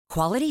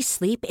Quality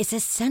sleep is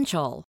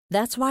essential.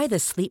 That's why the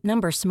Sleep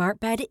Number Smart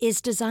Bed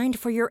is designed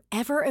for your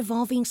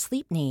ever-evolving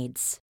sleep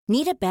needs.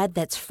 Need a bed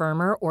that's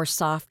firmer or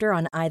softer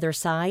on either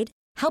side?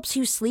 Helps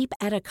you sleep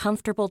at a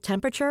comfortable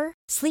temperature?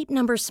 Sleep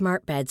Number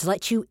Smart Beds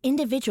let you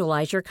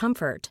individualize your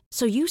comfort,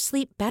 so you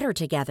sleep better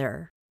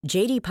together.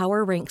 J.D.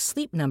 Power ranks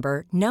Sleep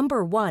Number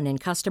number 1 in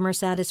customer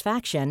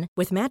satisfaction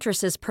with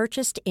mattresses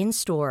purchased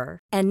in-store.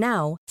 And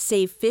now,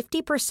 save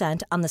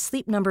 50% on the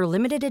Sleep Number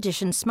Limited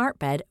Edition Smart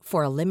Bed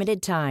for a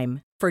limited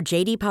time. For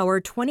J.D. Power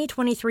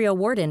 2023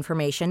 award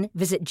information,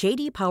 visit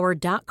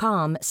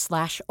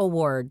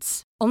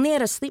jdpower.com/awards. Only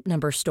at a Sleep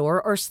Number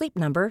store or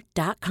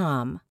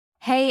sleepnumber.com.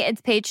 Hey,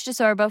 it's Paige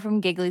DeSorbo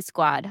from Giggly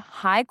Squad.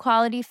 High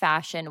quality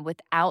fashion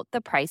without the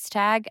price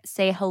tag.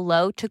 Say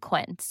hello to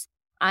Quince.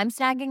 I'm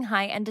snagging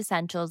high-end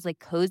essentials like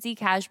cozy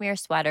cashmere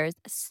sweaters,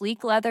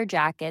 sleek leather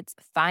jackets,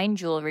 fine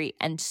jewelry,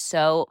 and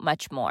so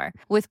much more.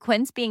 With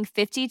Quince being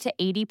 50 to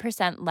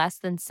 80% less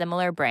than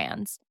similar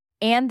brands.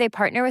 And they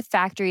partner with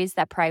factories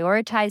that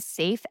prioritize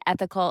safe,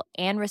 ethical,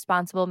 and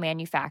responsible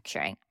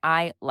manufacturing.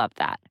 I love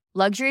that.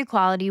 Luxury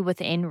quality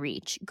within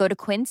reach. Go to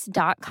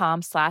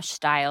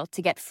quince.com/style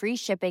to get free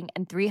shipping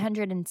and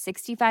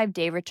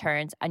 365-day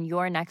returns on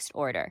your next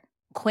order.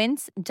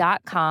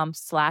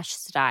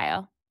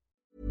 Quince.com/style.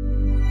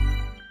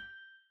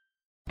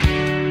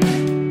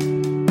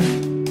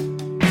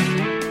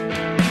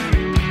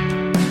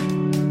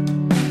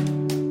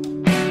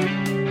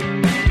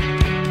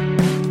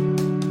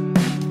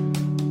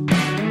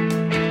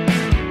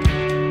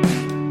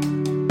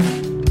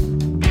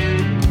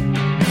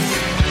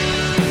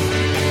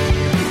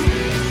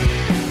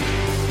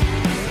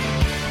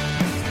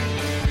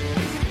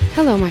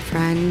 Hello, my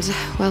friend.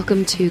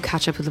 Welcome to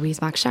Catch Up with Louise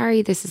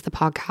McSharry. This is the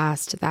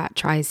podcast that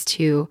tries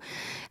to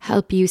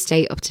help you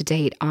stay up to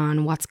date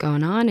on what's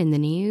going on in the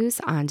news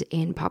and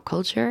in pop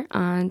culture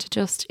and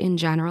just in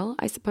general,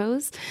 I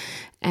suppose,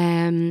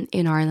 in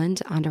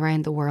Ireland and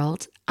around the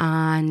world.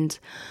 And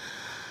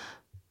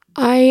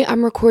I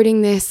am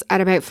recording this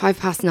at about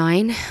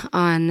 9:05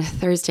 on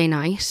Thursday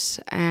night.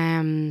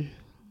 I've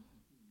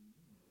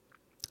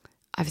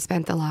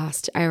spent the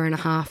last hour and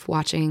a half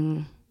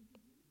watching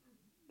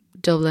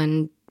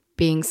Dublin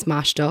being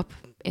smashed up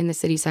in the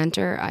city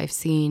centre. I've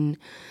seen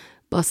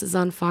buses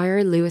on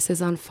fire, Lewis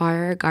is on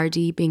fire,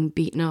 Gardaí being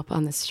beaten up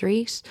on the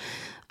street.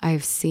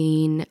 I've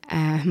seen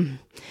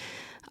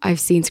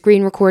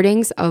screen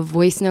recordings of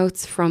voice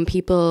notes from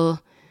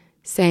people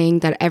saying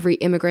that every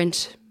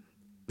immigrant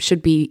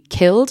should be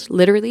killed,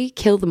 literally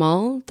kill them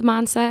all, the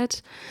man said.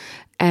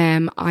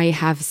 I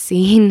have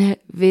seen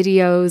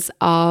videos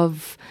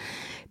of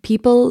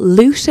people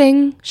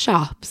looting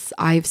shops.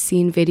 I've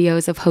seen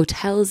videos of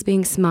hotels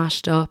being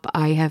smashed up.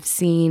 I have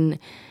seen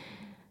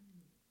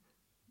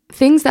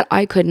things that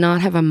I could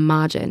not have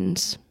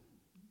imagined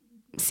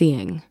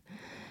seeing.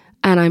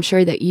 And I'm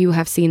sure that you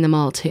have seen them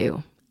all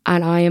too.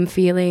 And I am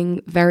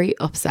feeling very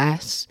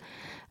upset.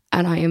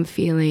 And I am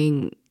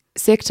feeling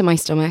sick to my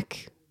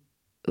stomach,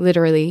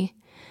 literally.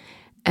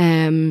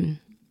 And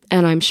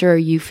I'm sure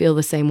you feel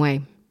the same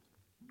way.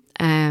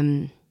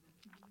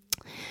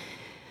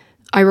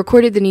 I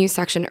recorded the news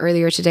section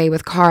earlier today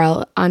with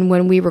Carl, and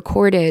when we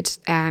recorded,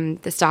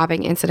 the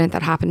stabbing incident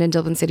that happened in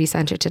Dublin city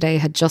centre today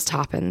had just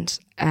happened,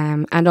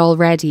 and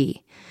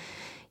already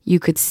you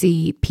could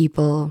see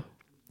people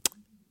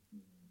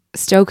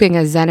stoking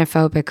a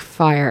xenophobic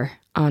fire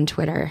on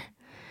Twitter.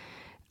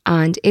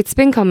 And it's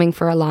been coming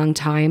for a long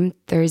time.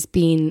 There's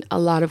been a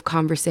lot of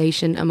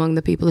conversation among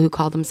the people who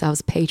call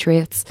themselves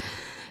patriots,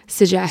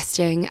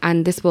 suggesting,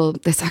 and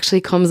this actually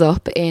comes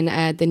up in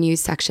the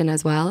news section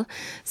as well,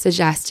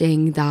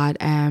 suggesting that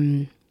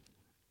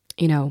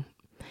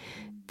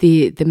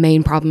the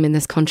main problem in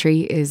this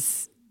country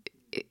is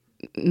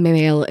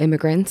male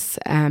immigrants,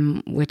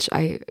 which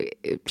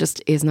it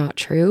just is not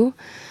true.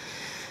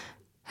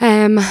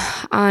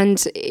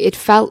 And it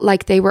felt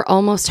like they were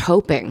almost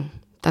hoping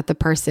that the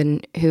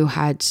person who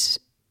had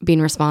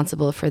been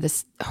responsible for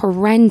this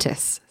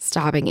horrendous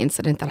stabbing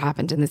incident that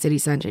happened in the city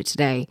centre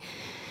today,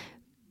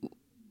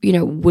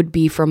 would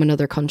be from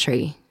another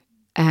country.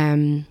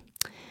 And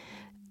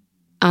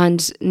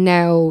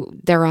now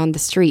they're on the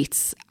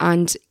streets.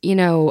 And,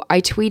 I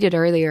tweeted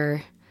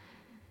earlier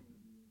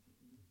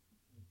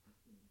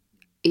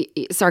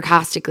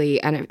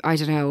sarcastically, and I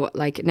don't know,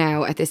 like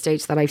now at this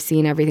stage that I've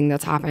seen everything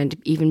that's happened,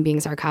 even being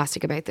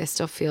sarcastic about this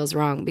stuff feels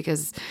wrong,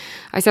 because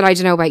I said, I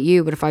don't know about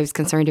you, but if I was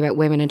concerned about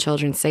women and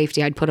children's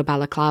safety, I'd put a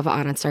balaclava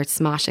on and start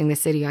smashing the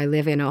city I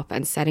live in up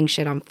and setting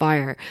shit on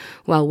fire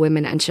while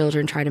women and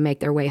children try to make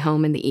their way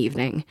home in the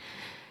evening.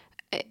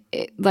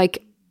 It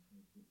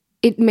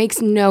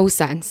makes no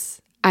sense.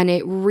 And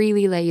it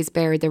really lays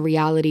bare the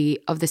reality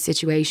of the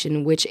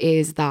situation, which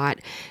is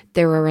that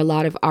there are a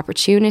lot of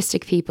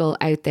opportunistic people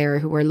out there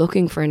who are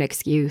looking for an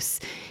excuse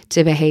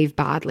to behave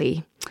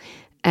badly.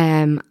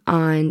 And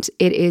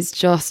it is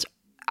just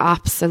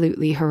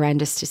absolutely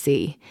horrendous to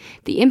see.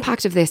 The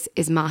impact of this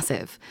is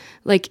massive.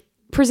 Like,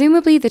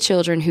 presumably the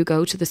children who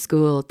go to the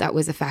school that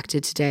was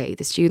affected today,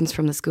 the students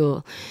from the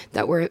school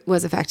that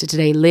was affected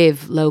today,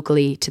 live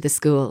locally to the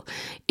school.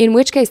 In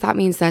which case that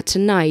means that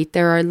tonight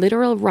there are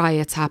literal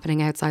riots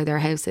happening outside their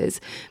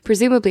houses.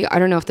 Presumably, I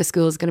don't know if the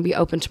school is going to be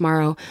open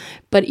tomorrow,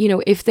 but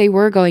if they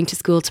were going to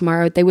school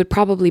tomorrow, they would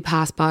probably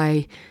pass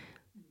by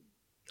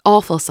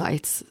awful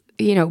sights.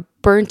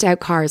 Burnt out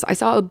cars. I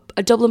saw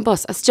a Dublin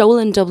bus, a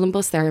stolen Dublin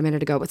bus there a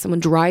minute ago, with someone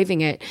driving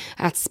it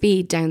at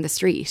speed down the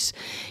street.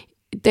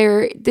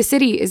 The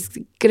city is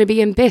going to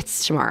be in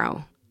bits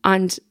tomorrow,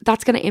 and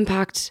that's going to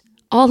impact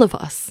all of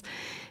us.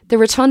 The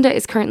Rotunda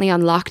is currently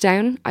on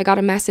lockdown. I got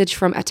a message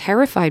from a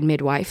terrified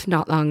midwife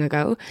not long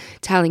ago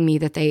telling me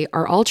that they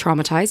are all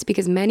traumatized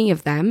because many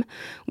of them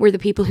were the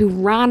people who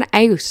ran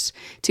out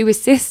to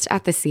assist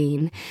at the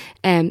scene,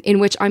 in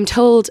which I'm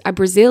told a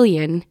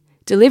Brazilian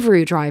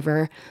delivery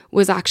driver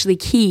was actually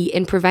key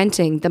in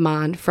preventing the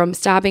man from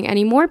stabbing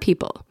any more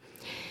people.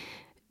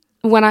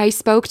 When I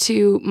spoke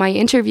to my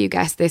interview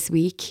guest this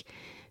week,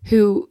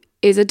 who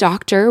is a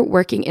doctor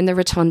working in the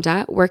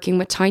Rotunda, working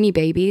with tiny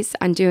babies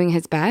and doing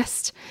his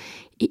best,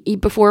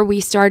 before we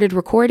started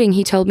recording,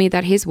 he told me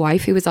that his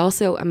wife, who was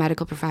also a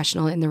medical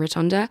professional in the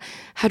Rotunda,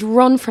 had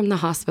run from the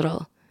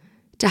hospital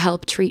to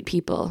help treat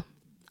people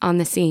on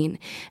the scene.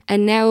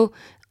 And now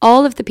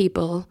all of the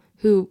people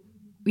who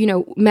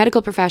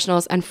medical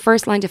professionals and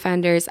first line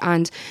defenders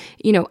and,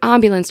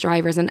 ambulance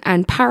drivers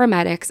and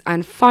paramedics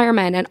and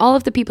firemen and all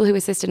of the people who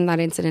assisted in that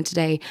incident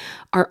today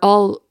are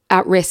all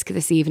at risk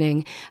this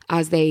evening,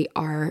 as they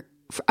are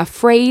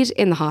afraid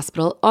in the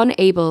hospital,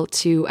 unable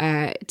to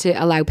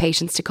allow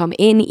patients to come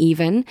in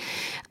even,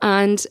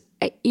 and,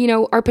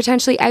 are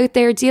potentially out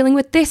there dealing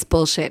with this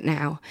bullshit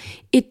now.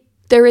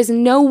 There is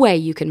no way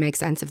you can make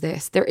sense of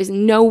this. There is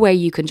no way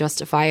you can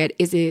justify it.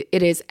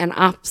 It is an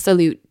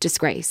absolute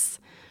disgrace.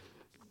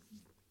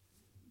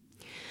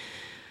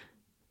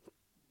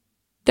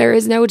 There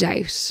is no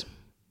doubt,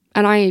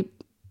 and I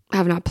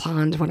have not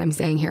planned what I'm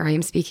saying here. I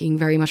am speaking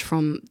very much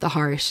from the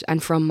heart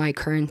and from my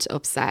current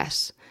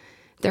upset.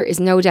 There is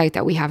no doubt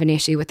that we have an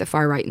issue with the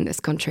far right in this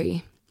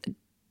country.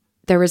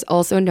 There is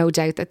also no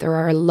doubt that there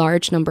are a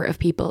large number of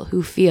people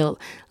who feel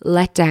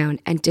let down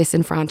and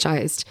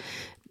disenfranchised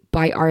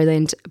by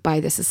Ireland,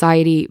 by the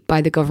society,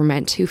 by the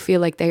government, who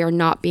feel like they are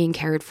not being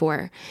cared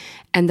for.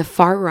 And the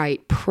far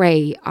right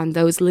prey on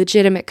those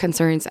legitimate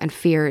concerns and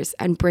fears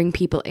and bring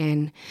people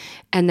in.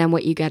 And then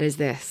what you get is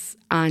this.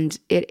 And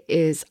it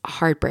is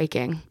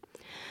heartbreaking.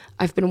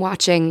 I've been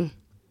watching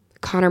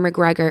Conor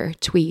McGregor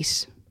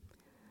tweet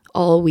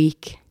all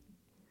week.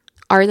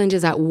 Ireland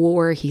is at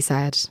war, he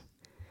said,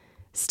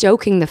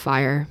 stoking the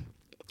fire,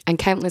 and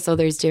countless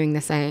others doing the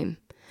same.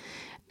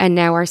 And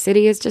now our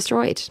city is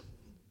destroyed.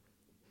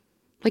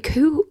 Like,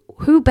 who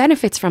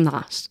benefits from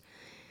that?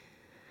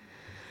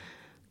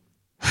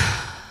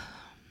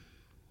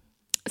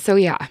 So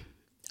yeah,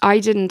 I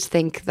didn't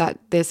think that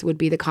this would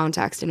be the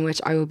context in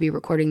which I would be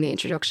recording the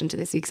introduction to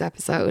this week's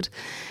episode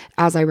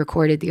as I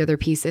recorded the other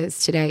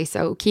pieces today.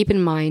 So keep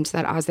in mind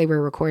that as they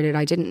were recorded,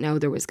 I didn't know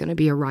there was going to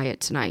be a riot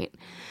tonight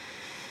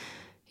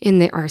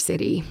in our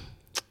city.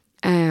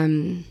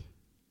 I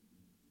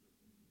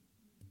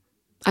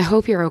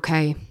hope you're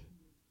okay.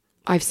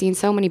 I've seen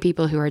so many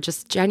people who are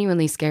just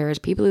genuinely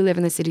scared, people who live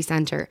in the city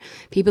centre,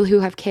 people who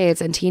have kids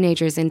and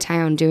teenagers in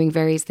town doing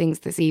various things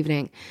this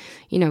evening,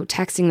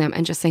 texting them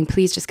and just saying,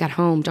 please just get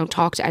home, don't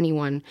talk to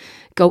anyone,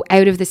 go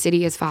out of the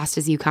city as fast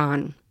as you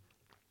can.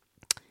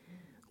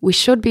 We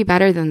should be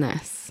better than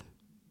this.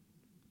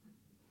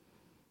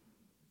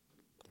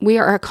 We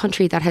are a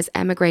country that has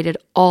emigrated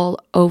all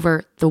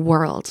over the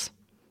world.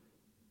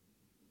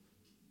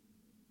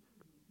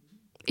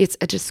 It's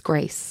a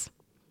disgrace.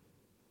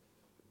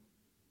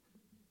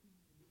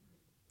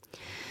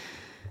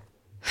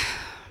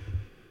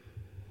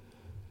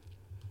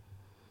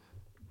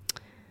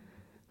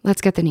 Let's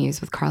get the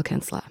news with Carl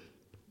Kinsella.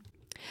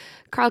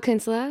 Carl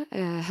Kinsella,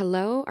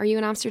 hello. Are you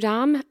in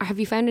Amsterdam? Have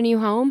you found a new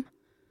home?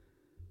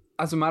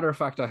 As a matter of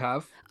fact, I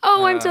have.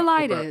 Oh, I'm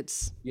delighted.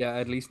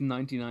 At least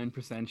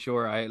 99%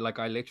 sure.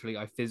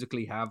 I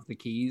physically have the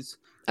keys.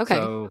 Okay.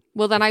 So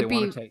well, then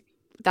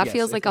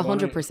feels like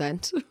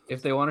 100%.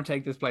 If they want to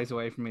take this place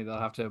away from me, they'll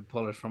have to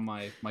pull it from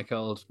my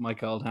cold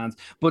hands.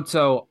 But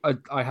so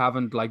I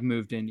haven't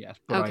moved in yet,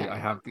 but okay. I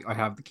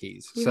have the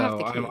keys.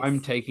 I'm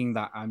taking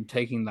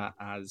that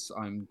as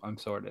I'm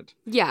sorted.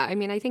 Yeah, I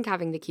mean, I think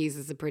having the keys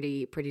is a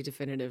pretty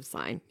definitive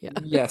sign. Yeah.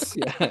 Yes.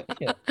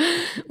 Yeah.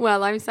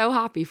 Well, I'm so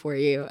happy for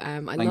you. I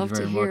love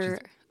to hear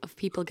of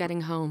people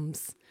getting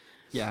homes.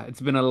 Yeah,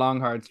 it's been a long,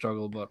 hard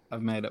struggle, but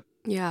I've made it.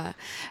 Yeah.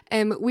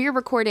 We are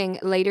recording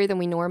later than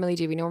we normally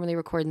do. We normally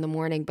record in the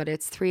morning, but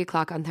it's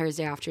 3:00 on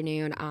Thursday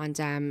afternoon, and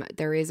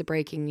there is a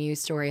breaking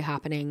news story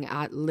happening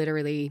at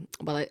literally,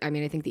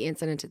 I think the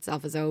incident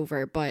itself is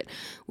over, but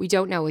we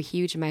don't know a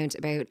huge amount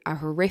about a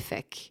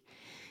horrific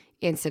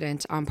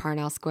incident on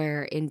Parnell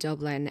Square in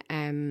Dublin,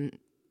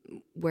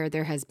 where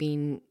there has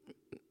been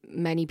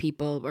many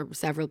people, or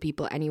several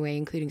people anyway,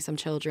 including some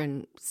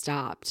children,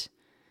 stabbed.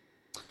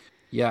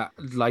 Yeah,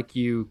 like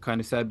you kind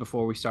of said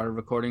before we started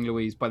recording,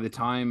 Louise, by the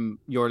time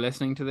you're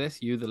listening to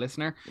this, you, the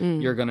listener,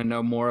 you're going to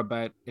know more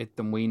about it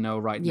than we know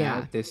right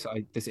now. Yeah.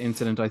 This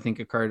incident, I think,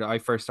 occurred. I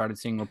first started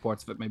seeing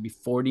reports of it maybe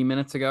 40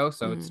 minutes ago,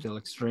 so it's still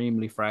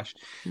extremely fresh.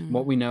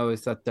 What we know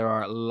is that there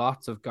are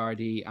lots of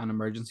Gardaí and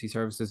emergency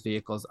services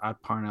vehicles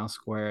at Parnell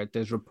Square.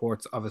 There's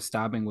reports of a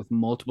stabbing with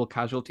multiple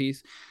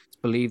casualties. It's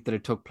believed that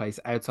it took place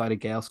outside a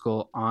Gael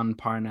school on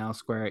Parnell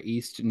Square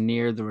East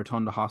near the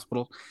Rotunda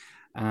Hospital.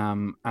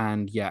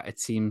 And yeah, it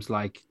seems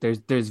like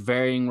there's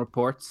varying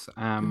reports.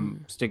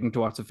 Sticking to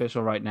what's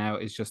official right now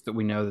is just that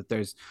we know that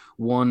there's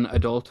one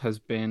adult has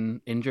been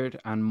injured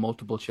and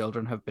multiple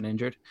children have been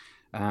injured.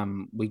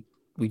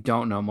 We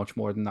don't know much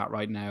more than that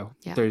right now.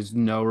 Yeah. There's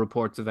no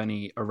reports of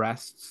any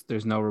arrests.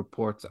 There's no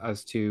reports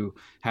as to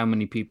how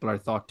many people are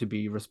thought to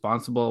be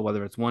responsible,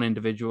 whether it's one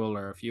individual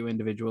or a few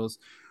individuals.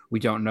 We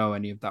don't know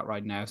any of that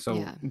right now. So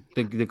Yeah.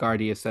 the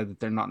Gardaí has said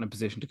that they're not in a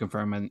position to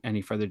confirm any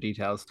further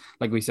details.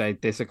 Like we say,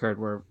 this occurred,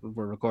 we're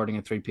recording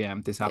at 3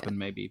 p.m. This happened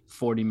maybe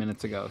 40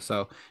 minutes ago.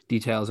 So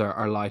details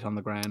are light on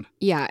the ground.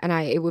 Yeah, and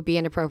it would be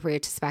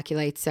inappropriate to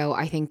speculate. So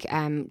I think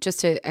just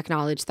to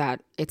acknowledge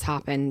that it's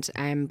happened.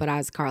 But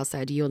as Carl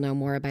said, you'll know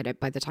more about it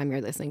by the time you're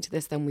listening to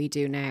this than we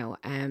do now.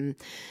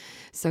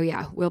 So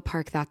yeah, we'll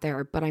park that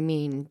there. But I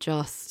mean,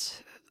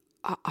 just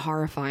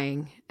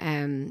horrifying.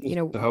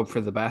 The hope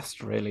for the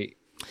best, really.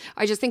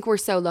 I just think we're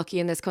so lucky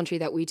in this country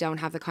that we don't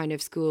have the kind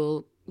of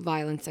school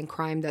violence and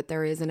crime that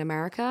there is in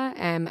America.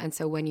 And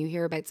so when you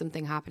hear about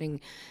something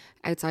happening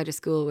outside of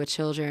school with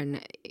children,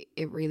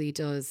 it really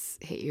does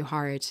hit you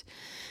hard.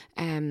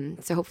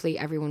 So hopefully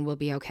everyone will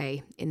be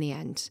okay in the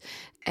end.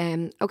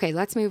 Okay,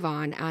 let's move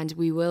on, and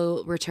we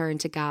will return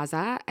to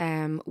Gaza,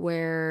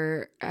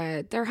 where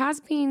there has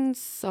been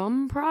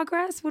some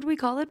progress. Would we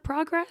call it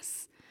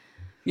progress?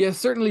 Yeah,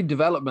 certainly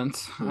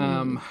developments.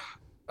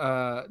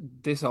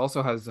 This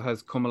also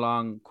has come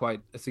along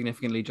quite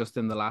significantly just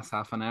in the last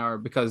half an hour,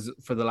 because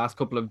for the last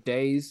couple of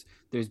days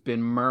there's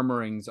been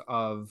murmurings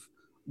of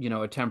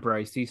a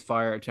temporary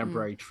ceasefire, a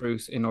temporary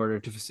truce in order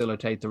to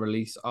facilitate the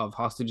release of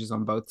hostages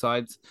on both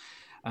sides.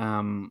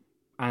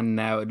 And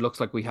now it looks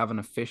like we have an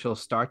official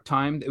start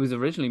time. It was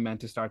originally meant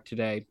to start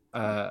today,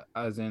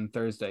 as in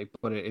Thursday,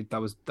 but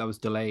that was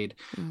delayed.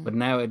 But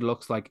now it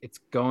looks like it's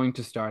going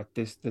to start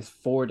this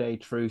 4-day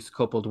truce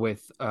coupled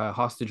with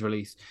hostage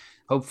release.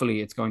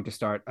 Hopefully, it's going to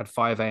start at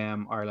 5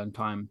 a.m. Ireland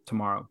time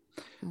tomorrow.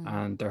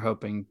 And they're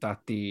hoping that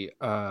the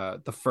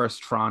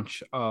first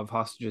tranche of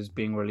hostages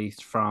being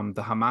released from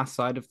the Hamas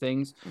side of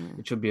things,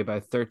 it should be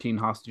about 13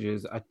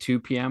 hostages at 2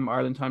 p.m.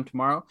 Ireland time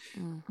tomorrow.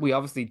 We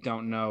obviously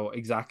don't know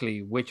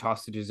exactly which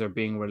hostages are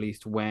being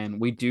released when.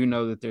 We do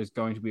know that there's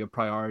going to be a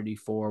priority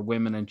for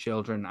women and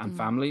children and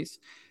families.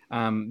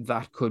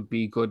 That could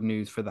be good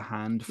news for the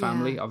Hand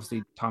family. Yeah.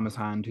 Obviously, Thomas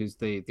Hand, who's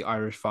the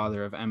Irish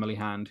father of Emily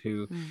Hand,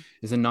 who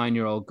is a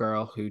 9-year-old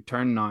girl who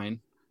turned 9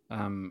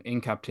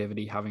 in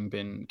captivity, having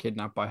been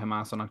kidnapped by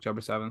Hamas on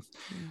October 7th.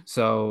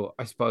 So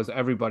I suppose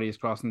everybody is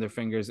crossing their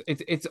fingers.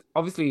 It's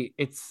obviously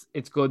it's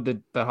good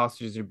that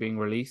hostages are being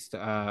released.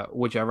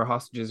 Whichever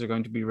hostages are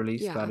going to be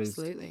released,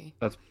 absolutely.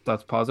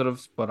 That's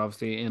positive. But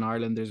obviously in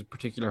Ireland, there's a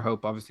particular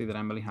hope, obviously, that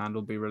Emily Hand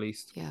will be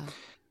released. Yeah.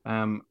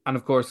 And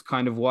of course,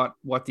 kind of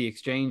what the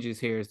exchange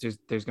is here is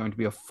there's going to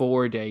be a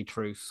 4-day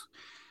truce.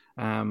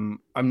 I'm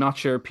not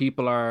sure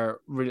people are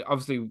really,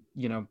 obviously,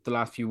 the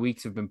last few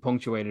weeks have been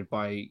punctuated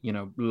by,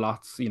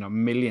 lots,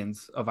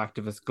 millions of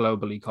activists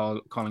globally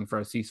calling for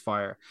a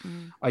ceasefire.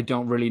 I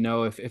don't really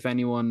know if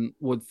anyone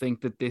would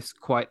think that this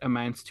quite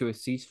amounts to a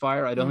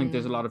ceasefire. I don't think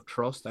there's a lot of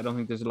trust. I don't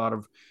think there's a lot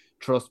of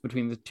trust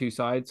between the two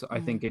sides. I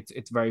think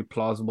it's very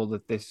plausible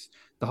that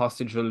the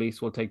hostage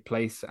release will take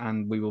place,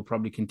 and we will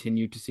probably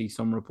continue to see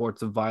some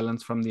reports of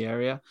violence from the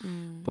area.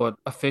 But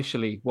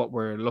officially, what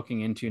we're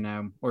looking into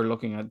now, we're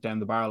looking at down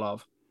the barrel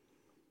of,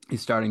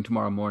 is starting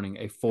tomorrow morning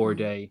a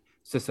 4-day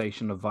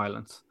cessation of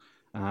violence,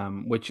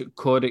 which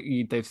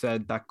they've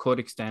said that could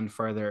extend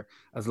further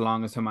as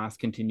long as Hamas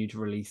continue to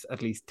release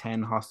at least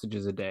 10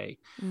 hostages a day.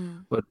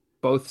 But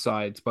both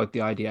sides, both the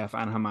IDF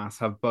and Hamas,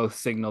 have both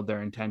signaled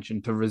their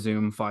intention to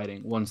resume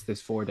fighting once this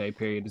 4-day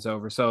period is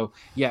over. So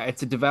yeah,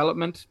 it's a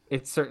development.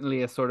 It's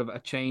certainly a sort of a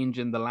change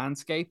in the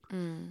landscape.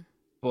 And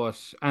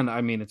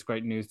I mean, it's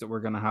great news that we're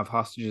going to have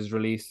hostages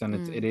released, and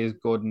it is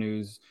good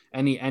news.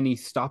 Any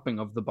stopping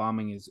of the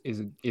bombing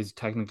is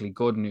technically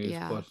good news.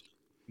 Yeah. But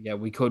yeah,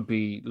 we could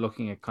be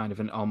looking at kind of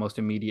an almost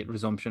immediate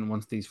resumption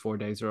once these 4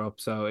 days are up.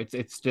 So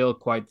it's still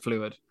quite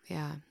fluid.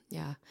 Yeah.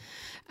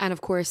 And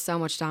of course, so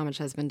much damage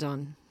has been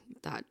done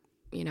that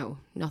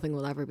nothing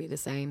will ever be the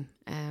same.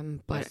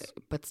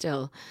 But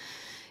still,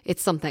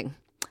 it's something.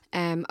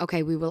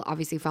 Okay, we will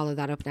obviously follow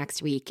that up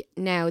next week.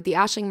 Now, the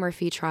Aisling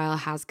Murphy trial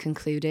has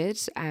concluded.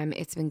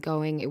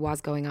 It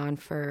was going on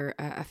for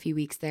a few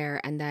weeks there,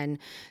 and then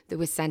there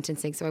was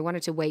sentencing. So I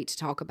wanted to wait to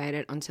talk about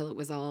it until it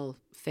was all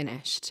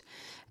finished.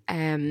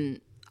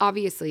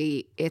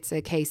 obviously it's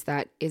a case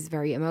that is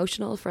very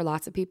emotional for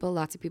lots of people.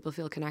 Lots of people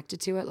feel connected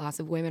to it. Lots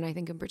of women, I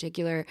think in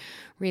particular,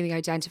 really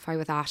identify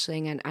with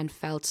Aisling and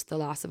felt the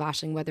loss of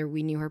Aisling, whether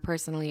we knew her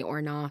personally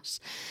or not.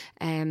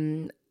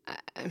 But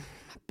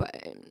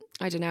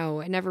I don't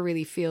know, it never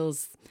really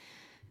feels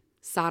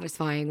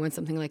satisfying when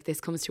something like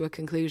this comes to a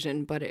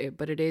conclusion, but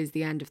it is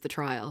the end of the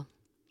trial.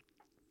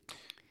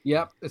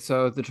 Yep.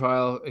 So the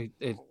trial,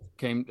 it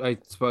came, I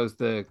suppose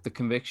the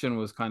conviction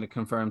was kind of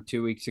confirmed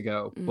 2 weeks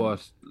ago,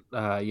 but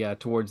yeah,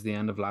 towards the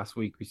end of last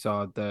week, we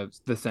saw the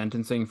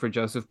sentencing for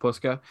Joseph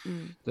Puska,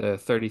 the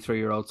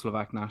 33-year-old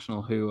Slovak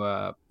national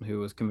who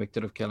was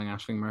convicted of killing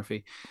Aisling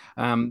Murphy.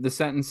 The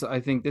sentence, I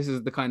think this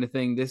is the kind of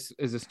thing, this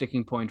is a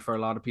sticking point for a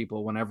lot of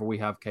people whenever we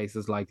have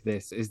cases like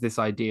this, is this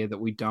idea that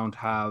we don't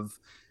have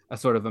a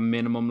sort of a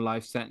minimum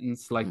life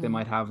sentence like they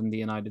might have in the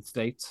United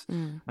States.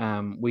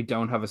 We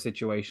don't have a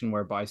situation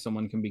whereby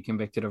someone can be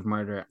convicted of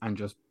murder and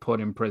just put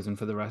in prison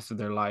for the rest of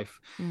their life.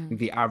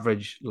 The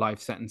average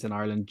life sentence in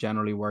Ireland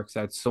generally works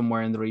out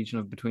somewhere in the region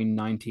of between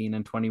 19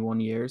 and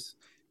 21 years.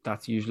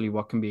 That's usually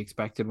what can be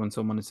expected when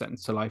someone is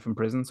sentenced to life in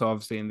prison. So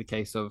obviously in the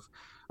case of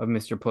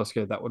Mr.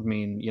 Puska, that would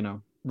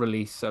mean,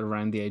 release at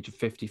around the age of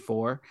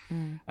 54.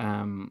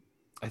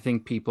 I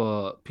think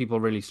people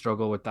really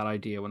struggle with that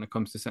idea when it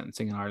comes to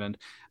sentencing in Ireland.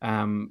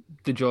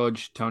 The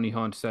judge, Tony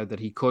Hunt, said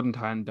that he couldn't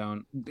hand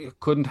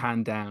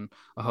down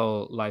a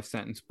whole life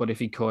sentence, but if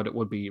he could, it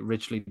would be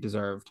richly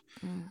deserved.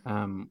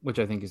 Which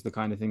I think is the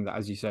kind of thing that,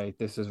 as you say,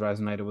 this has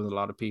resonated with a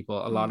lot of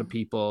people. A lot of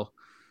people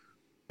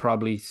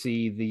probably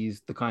see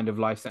the kind of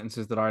life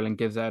sentences that Ireland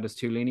gives out as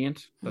too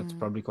lenient. That's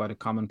probably quite a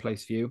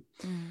commonplace view.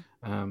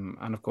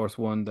 And of course,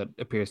 one that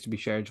appears to be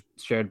shared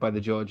by the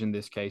judge in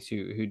this case,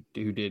 who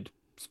did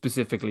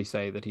specifically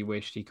say that he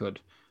wished he could,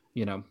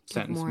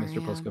 sentence Mr.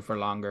 Puska for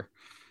longer.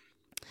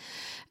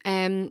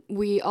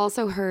 We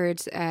also heard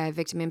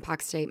victim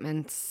impact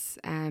statements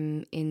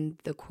in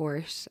the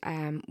court,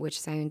 which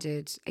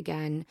sounded,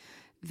 again,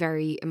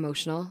 very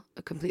emotional,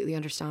 completely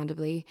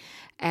understandably.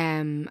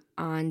 And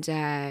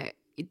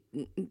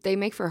they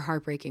make for a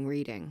heartbreaking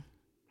reading.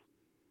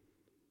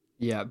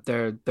 Yeah,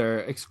 they're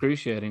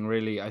excruciating,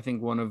 really. I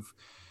think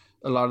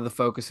a lot of the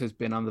focus has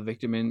been on the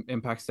victim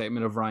impact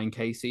statement of Ryan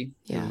Casey,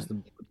 who's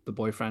the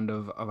boyfriend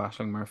of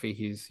Aisling Murphy.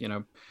 He's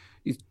a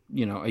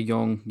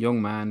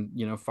young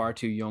man, far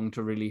too young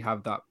to really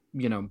have that,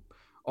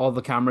 all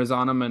the cameras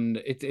on him, and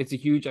it's a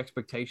huge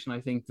expectation. I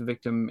think the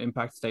victim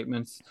impact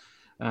statements,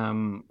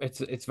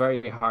 it's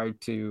very hard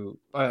to.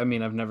 I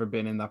mean, I've never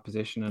been in that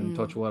position, and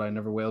touch wood, I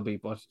never will be,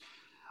 but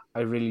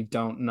I really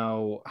don't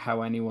know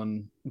how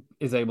anyone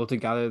is able to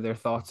gather their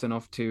thoughts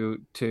enough to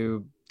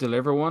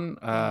deliver one.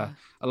 A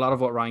lot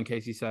of what Ryan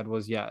Casey said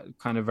was,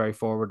 kind of very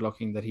forward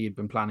looking, that he had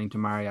been planning to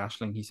marry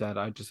Aisling. He said,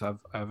 I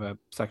have a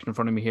section in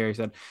front of me here. He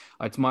said,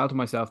 I'd smile to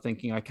myself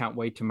thinking, I can't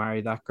wait to marry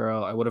that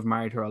girl. I would have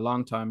married her a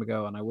long time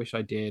ago, and I wish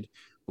I did,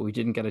 but we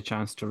didn't get a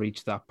chance to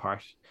reach that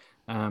part.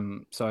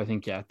 So I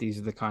think, these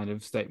are the kind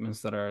of statements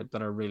that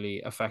are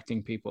really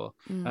affecting people.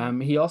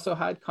 He also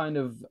had kind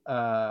of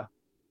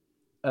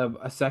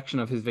a section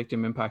of his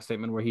victim impact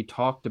statement where he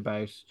talked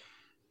about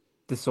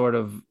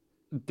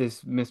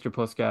this Mr.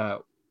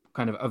 Puska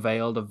kind of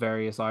availed of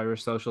various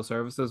Irish social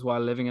services while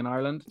living in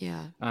Ireland.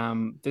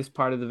 This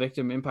part of the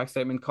victim impact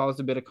statement caused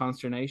a bit of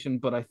consternation,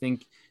 but I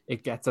think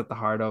it gets at the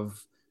heart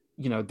of,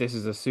 this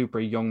is a super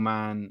young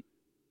man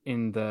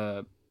in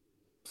the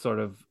sort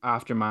of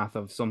aftermath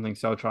of something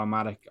so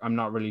traumatic. I'm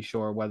not really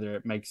sure whether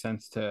it makes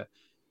sense to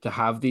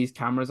have these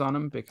cameras on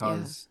him,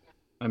 because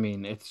I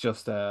mean, it's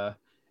just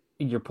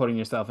you're putting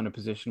yourself in a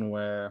position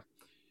where,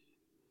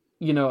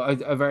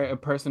 a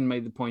person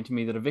made the point to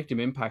me that a victim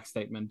impact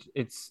statement,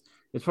 it's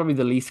probably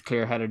the least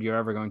clear-headed you're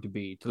ever going to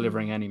be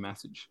delivering any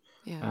message.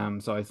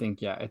 So I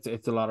think,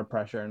 it's a lot of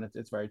pressure, and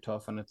it's very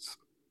tough, and it's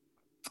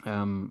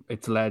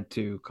led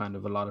to kind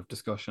of a lot of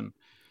discussion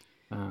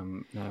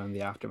now in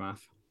the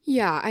aftermath.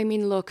 Yeah, I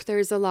mean, look,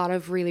 there's a lot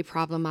of really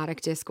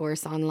problematic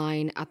discourse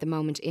online at the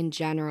moment in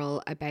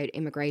general about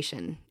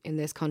immigration in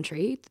this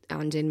country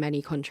and in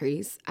many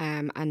countries,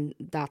 and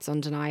that's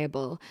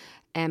undeniable.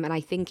 And I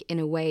think in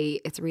a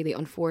way it's really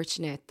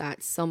unfortunate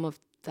that some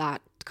of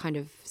that kind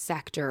of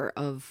sector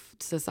of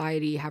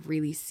society have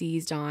really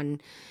seized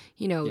on,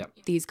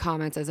 these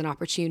comments as an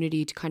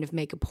opportunity to kind of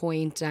make a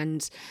point.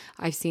 And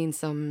I've seen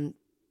some,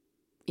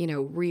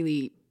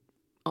 really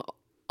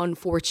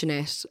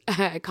unfortunate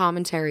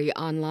commentary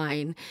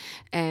online,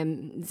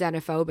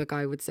 xenophobic,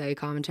 I would say,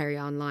 commentary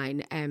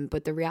online.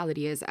 But the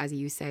reality is, as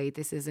you say,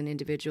 this is an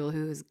individual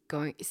who is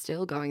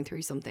still going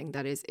through something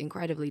that is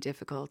incredibly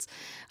difficult.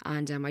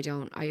 And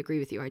I agree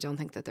with you. I don't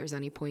think that there's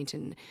any point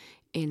in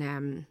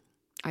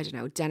I don't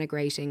know,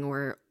 denigrating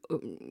or,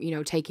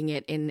 taking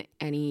it in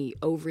any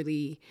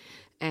overly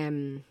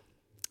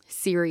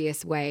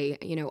serious way.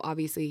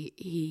 Obviously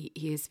he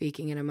is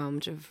speaking in a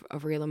moment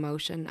of real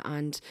emotion,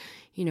 and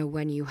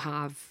when you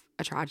have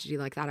a tragedy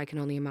like that, I can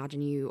only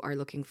imagine you are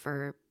looking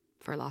for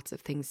lots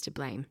of things to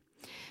blame.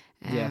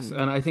 Yes,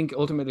 and I think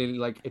ultimately,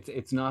 like,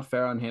 it's not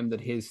fair on him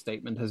that his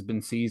statement has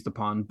been seized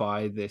upon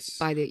by this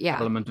By the yeah.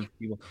 element of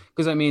people.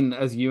 Because I mean,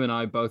 as you and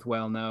I both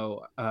well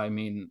know, I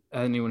mean,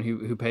 anyone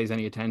who pays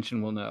any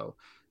attention will know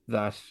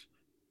that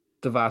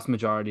the vast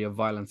majority of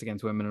violence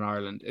against women in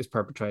Ireland is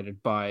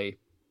perpetrated by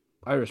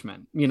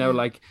Irishmen. You know, Yeah.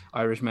 like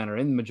Irishmen are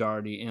in the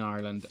majority in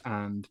Ireland,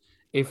 and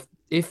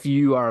if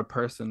you are a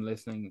person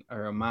listening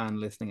or a man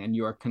listening, and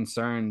you are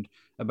concerned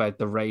about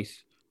the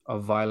rate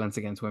of violence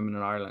against women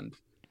in Ireland,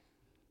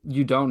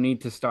 you don't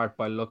need to start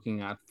by looking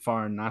at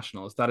foreign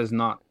nationals. That is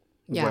not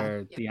Yeah.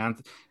 where the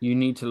answer. You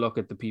need to look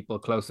at the people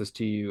closest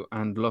to you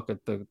and look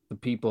at the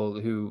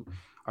people who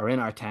are in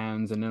our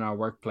towns and in our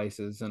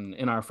workplaces and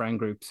in our friend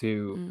groups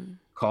who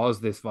cause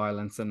this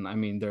violence. And I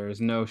mean, there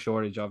is no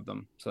shortage of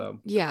them. So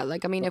Yeah,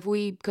 like I mean, if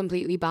we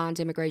completely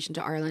banned immigration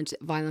to Ireland,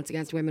 violence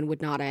against women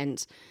would not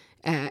end.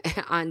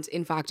 And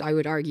in fact, I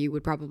would argue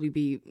would probably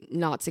be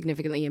not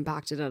significantly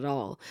impacted at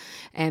all.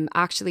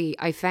 Actually,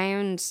 I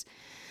found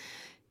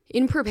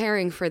in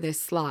preparing for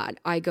this slot,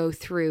 I go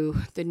through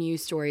the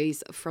news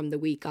stories from the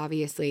week,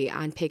 obviously,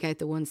 and pick out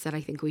the ones that I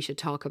think we should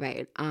talk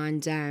about.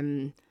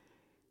 And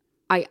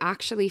I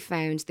actually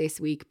found this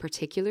week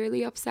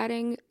particularly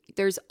upsetting.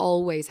 There's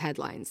always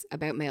headlines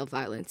about male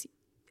violence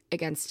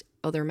against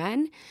other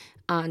men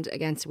and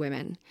against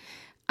women.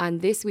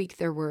 And this week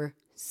there were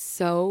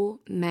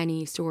so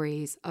many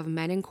stories of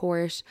men in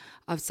court,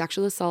 of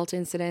sexual assault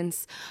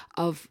incidents,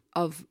 of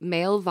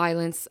male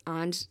violence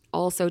and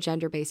also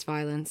gender-based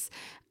violence.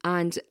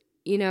 And,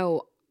 you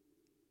know,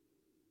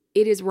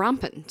 it is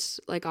rampant.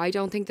 Like, I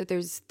don't think that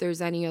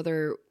there's any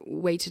other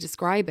way to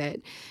describe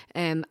it.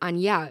 And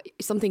yeah,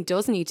 something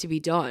does need to be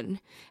done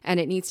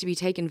and it needs to be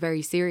taken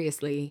very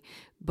seriously.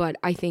 But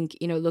I think,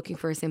 you know, looking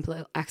for a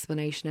simple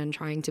explanation and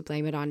trying to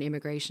blame it on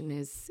immigration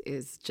is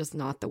just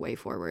not the way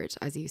forward,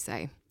 as you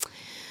say.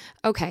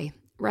 Okay,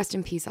 rest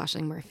in peace,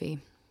 Aisling Murphy.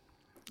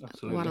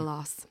 absolutely. What a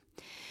loss.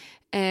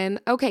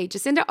 Okay,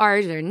 Jacinda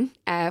Ardern,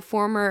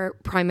 former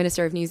Prime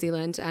Minister of New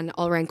Zealand and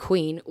all-round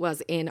queen,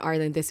 was in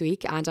Ireland this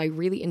week, and I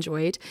really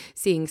enjoyed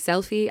seeing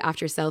selfie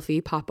after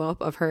selfie pop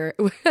up of her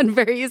and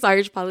various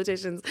Irish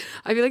politicians.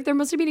 I feel like there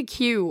must have been a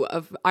queue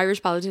of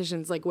Irish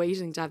politicians like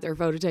waiting to have their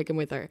photo taken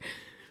with her.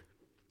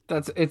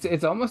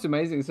 It's almost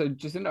amazing. So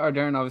Jacinda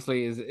Ardern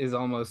obviously is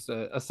almost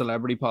a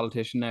celebrity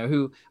politician now,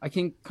 who I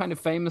think kind of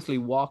famously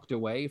walked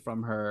away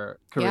from her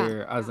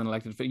career as an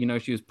elected. You know,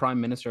 she was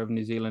Prime Minister of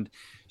New Zealand.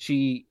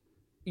 She,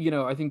 you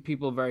know, I think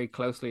people very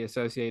closely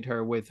associate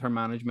her with her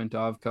management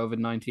of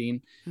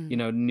COVID-19. You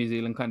know, New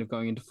Zealand kind of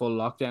going into full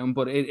lockdown,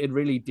 but it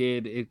really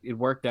did it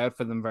worked out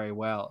for them very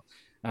well.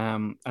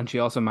 And she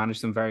also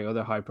managed some very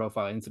other high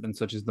profile incidents,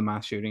 such as the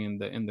mass shooting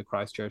in the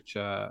Christchurch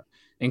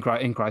in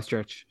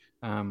Christchurch,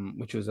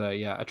 which was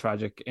a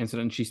tragic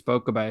incident. She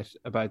spoke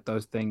about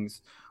those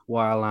things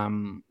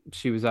while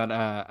she was at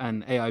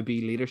an AIB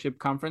leadership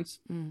conference.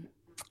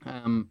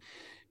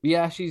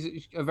 Yeah,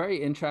 she's a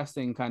very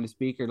interesting kind of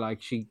speaker.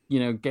 Like, she, you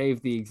know,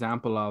 gave the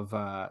example of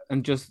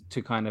and just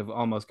to kind of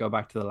almost go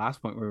back to the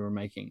last point we were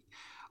making,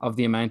 of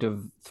the amount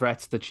of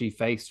threats that she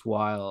faced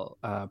while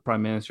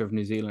Prime Minister of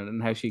New Zealand,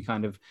 and how she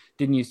kind of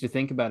didn't used to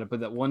think about it,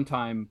 but at one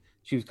time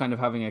she was kind of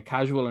having a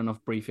casual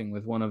enough briefing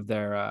with one of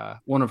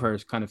her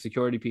kind of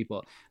security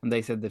people, and they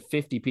said that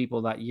 50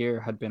 people that year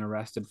had been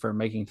arrested for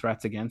making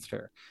threats against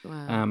her.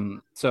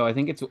 Wow. So I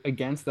think it's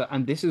against that,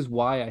 and this is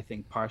why I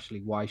think partially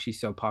why she's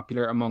so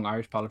popular among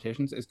Irish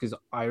politicians is because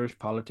Irish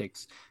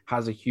politics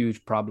has a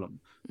huge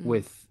problem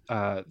with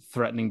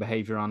threatening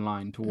behavior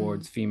online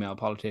towards female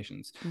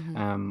politicians.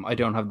 I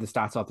don't have the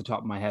stats off the top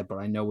of my head, but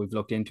I know we've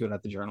looked into it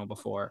at the Journal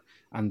before,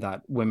 and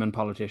that women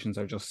politicians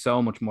are just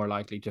so much more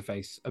likely to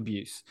face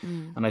abuse.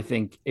 And I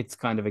think it's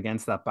kind of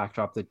against that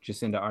backdrop that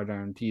Jacinda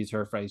Ardern, to use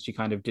her phrase, she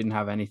kind of didn't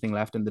have anything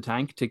left in the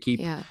tank to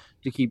keep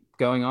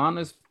going on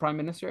as Prime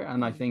Minister.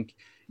 And I think,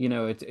 you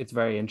know, it's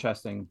very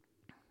interesting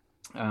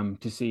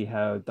to see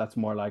how that's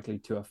more likely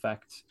to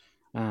affect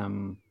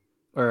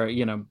or,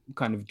 you know,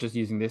 kind of just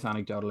using this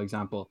anecdotal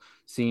example,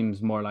 seems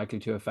more likely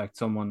to affect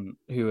someone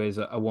who is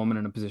a woman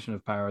in a position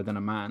of power than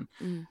a man.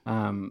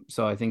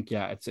 So I think,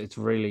 yeah, it's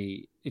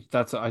really,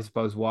 that's, I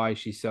suppose, why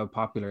she's so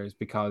popular, is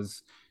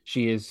because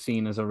she is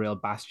seen as a real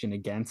bastion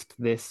against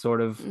this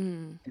sort of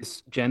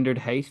this gendered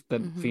hate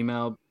that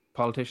female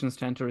politicians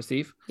tend to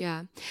receive.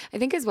 Yeah. I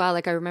think as well,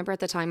 like, I remember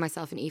at the time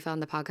myself and Aoife on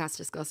the podcast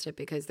discussed it,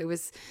 because there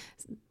was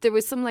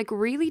some like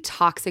really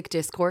toxic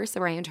discourse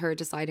around her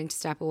deciding to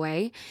step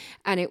away.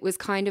 And it was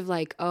kind of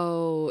like,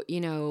 oh, you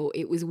know,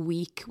 it was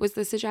weak was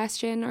the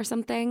suggestion or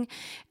something.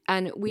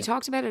 And we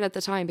talked about it at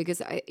the time,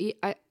 because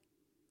I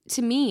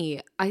to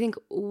me, I think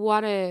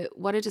what a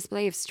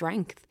display of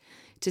strength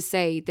to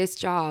say this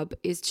job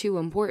is too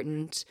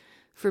important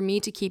for me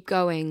to keep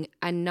going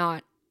and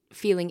not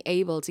feeling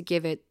able to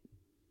give it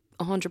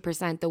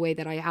 100% the way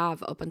that I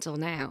have up until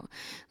now.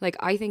 Like,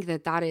 I think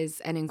that is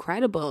an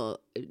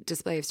incredible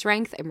display of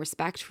strength and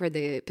respect for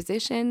the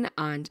position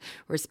and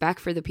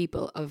respect for the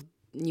people of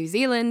New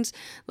Zealand.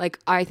 Like,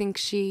 I think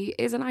she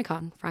is an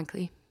icon,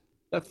 frankly.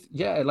 That's,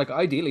 yeah, like,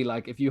 ideally,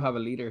 like, if you have a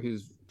leader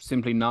who's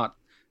simply not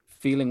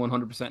feeling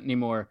 100%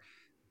 anymore,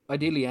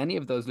 ideally any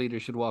of those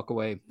leaders should walk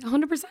away.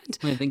 100%.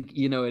 I think,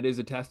 it is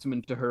a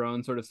testament to her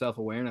own sort of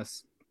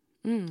self-awareness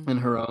and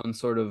her own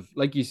sort of,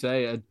 like you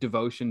say, a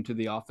devotion to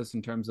the office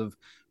in terms of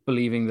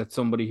believing that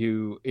somebody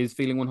who is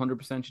feeling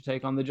 100% should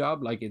take on the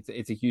job. Like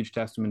it's a huge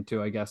testament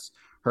to, I guess,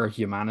 her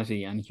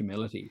humanity and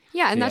humility.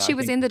 Yeah, and that she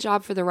was in the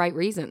job for the right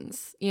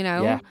reasons,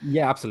 Yeah,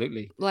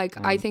 absolutely. Like,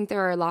 I think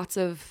there are lots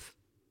of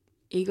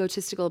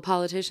egotistical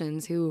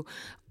politicians who,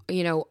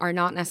 are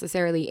not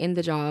necessarily in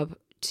the job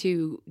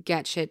to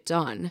get shit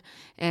done.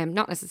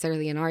 Not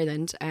necessarily in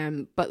Ireland,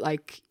 but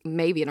like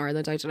maybe in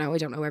Ireland, I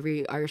don't know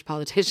every Irish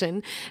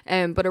politician.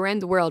 But around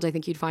the world, I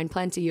think you'd find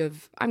plenty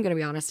of, I'm going to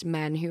be honest,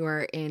 men who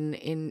are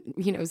in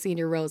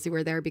senior roles who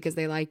are there because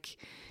they like,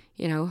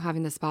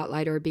 having the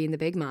spotlight or being the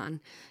big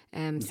man.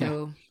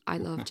 So I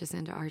love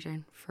Jacinda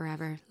Ardern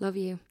forever. Love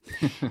you.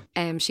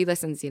 She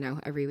listens,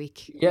 every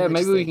week. Yeah,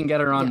 maybe we can get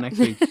her on next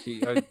week.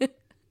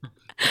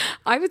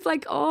 I was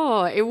like,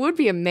 oh, it would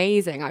be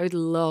amazing. I would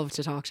love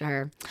to talk to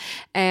her.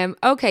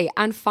 Okay,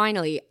 and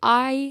finally,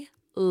 I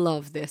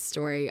love this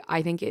story.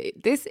 I think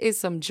this is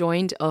some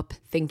joined up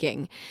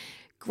thinking.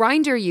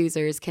 Grindr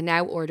users can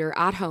now order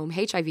at-home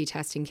HIV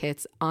testing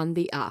kits on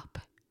the app.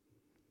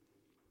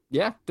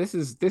 Yeah, this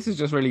is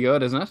just really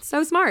good, isn't it?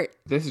 So smart.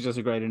 This is just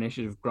a great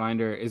initiative.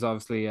 Grindr is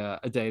obviously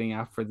a dating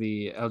app for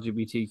the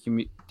LGBTQ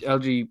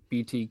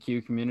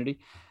community.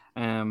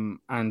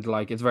 And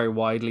like it's very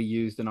widely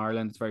used in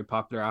Ireland. It's a very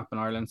popular app in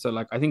Ireland. So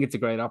like I think it's a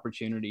great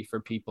opportunity for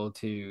people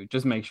to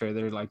just make sure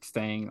they're like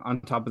staying on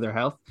top of their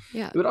health.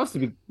 Yeah.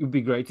 It would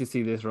be great to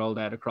see this rolled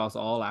out across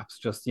all apps.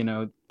 Just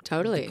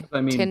totally.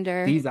 I mean,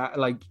 Tinder. These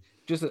like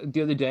just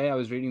the other day I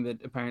was reading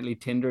that apparently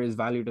Tinder is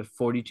valued at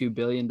 $42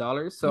 billion.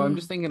 So I'm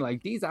just thinking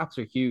like these apps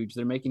are huge.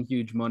 They're making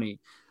huge money.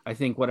 I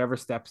think whatever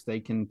steps they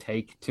can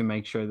take to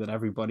make sure that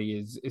everybody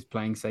is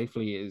playing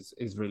safely is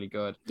really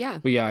good. Yeah.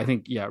 But yeah, I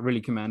think,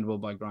 really commendable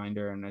by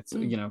Grindr. And it's,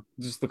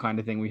 just the kind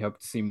of thing we hope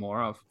to see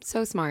more of.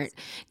 So smart.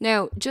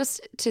 Now,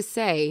 just to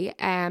say,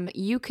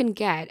 you can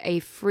get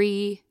a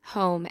free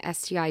home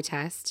STI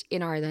test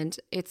in Ireland.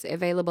 It's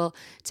available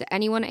to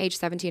anyone age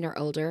 17 or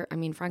older. I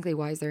mean, frankly,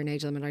 why is there an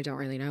age limit? I don't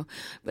really know.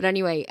 But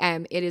anyway,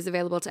 it is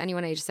available to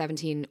anyone age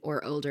 17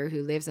 or older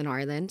who lives in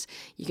Ireland.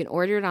 You can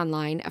order it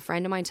online. A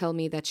friend of mine told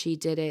me that she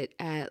did it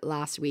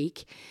last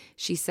week.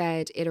 She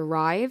said it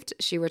arrived.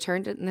 She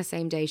returned it in the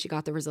same day. She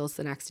got the results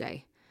the next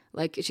day.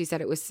 Like she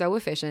said, it was so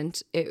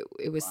efficient.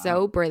 It was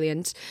so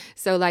brilliant.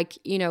 So like,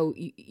 you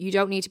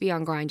don't need to be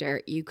on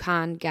Grindr. You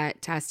can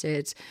get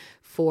tested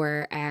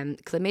for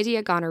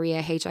chlamydia,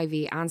 gonorrhea,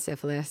 HIV and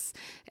syphilis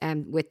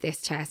with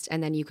this test.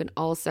 And then you can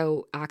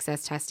also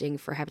access testing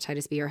for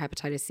hepatitis B or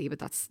hepatitis C, but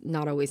that's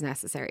not always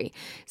necessary.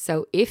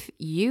 So if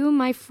you,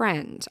 my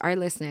friend, are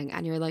listening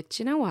and you're like,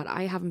 do you know what?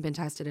 I haven't been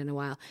tested in a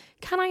while.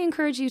 Can I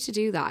encourage you to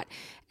do that?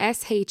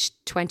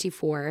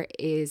 sh24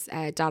 is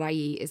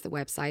 .ie is the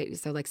website.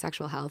 So like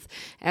sexual health,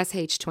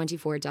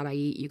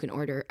 sh24.ie. You can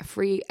order a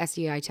free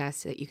STI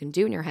test that you can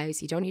do in your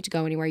house. You don't need to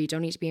go anywhere. You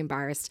don't need to be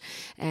embarrassed,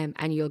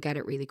 and you'll get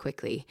it really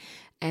quickly.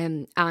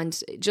 And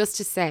just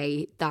to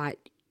say that,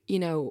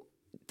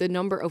 the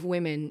number of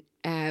women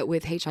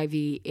with HIV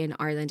in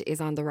Ireland is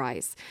on the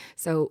rise.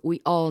 So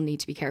we all need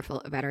to be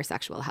careful about our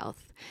sexual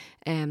health.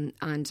 And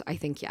I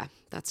think,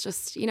 that's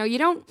just,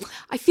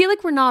 I feel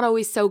like we're not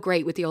always so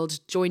great with the old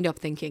joined up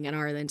thinking in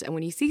Ireland. And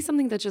when you see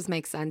something that just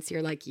makes sense,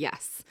 you're like,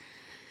 yes,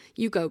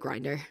 you go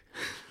Grindr.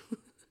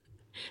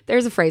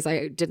 There's a phrase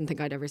I didn't think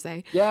I'd ever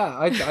say. Yeah,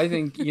 I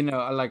think,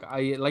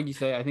 like you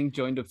say, I think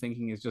joined up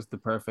thinking is just the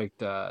perfect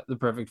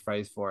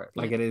phrase for it.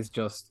 Like it is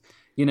just,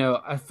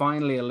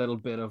 finally a little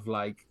bit of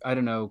like, I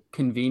don't know,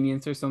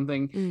 convenience or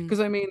something.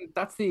 Because I mean,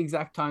 that's the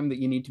exact time that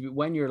you need to be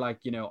when you're like,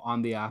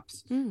 on the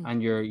apps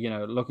and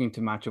you're, looking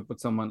to match up with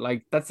someone.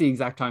 Like that's the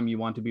exact time you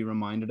want to be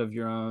reminded of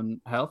your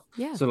own health.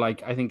 Yeah. So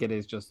like, I think it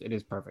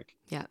is perfect.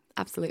 Yeah,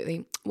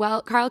 absolutely.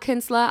 Well, Carl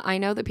Kinsella, I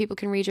know that people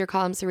can read your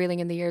columns Reeling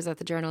in the Years at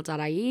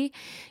thejournal.ie.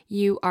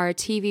 You are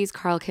TV's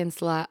Carl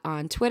Kinsella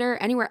on Twitter.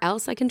 Anywhere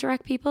else I can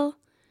direct people?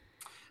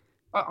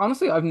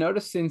 Honestly, I've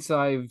noticed since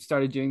I've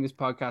started doing this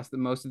podcast that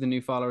most of the new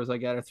followers I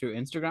get are through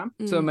Instagram.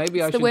 So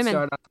maybe I should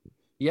start.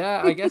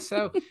 Yeah, I guess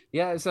so.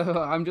 Yeah,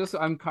 so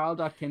I'm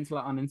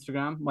Carl.Kinsella on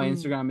Instagram. My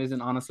Instagram isn't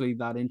honestly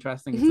that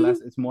interesting.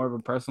 It's more of a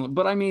personal.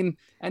 But I mean,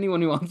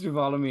 anyone who wants to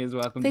follow me is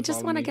welcome. They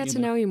just want to get to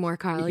know you more,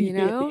 Carl.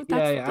 That's,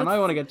 and I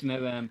want to get to know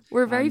them.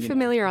 We're very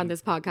familiar on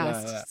this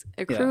podcast.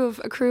 A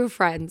crew of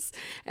friends.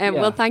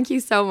 Well, thank you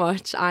so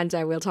much, and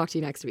we'll talk to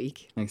you next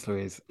week. Thanks,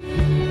 Louise.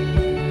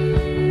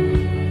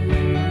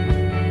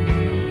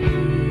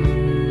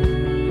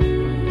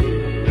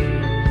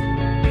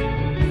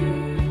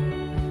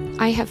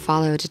 I have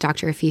followed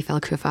Dr. Afif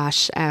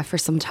Khuffash for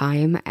some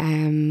time.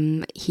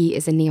 He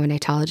is a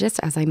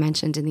neonatologist, as I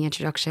mentioned in the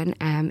introduction,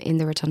 in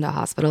the Rotunda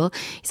Hospital.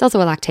 He's also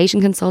a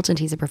lactation consultant.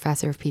 He's a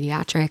professor of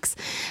pediatrics,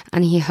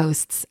 and he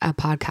hosts a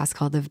podcast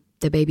called the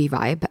baby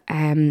vibe.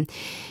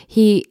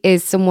 He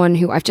is someone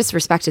who I've just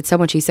respected so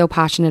much. He's so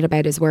passionate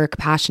about his work,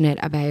 passionate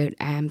about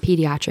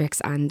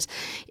pediatrics. And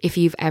if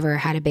you've ever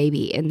had a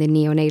baby in the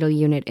neonatal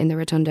unit in the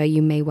Rotunda,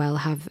 you may well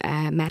have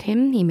met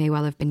him. He may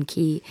well have been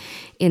key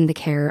in the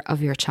care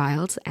of your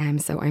child.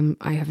 So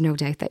I have no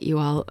doubt that you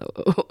all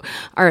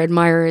are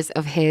admirers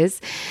of his.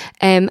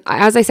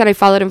 As I said, I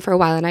followed him for a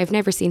while, and I've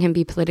never seen him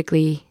be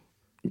politically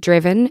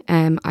driven.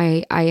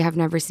 I have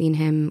never seen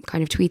him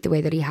kind of tweet the way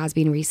that he has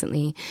been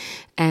recently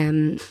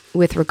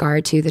with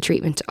regard to the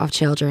treatment of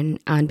children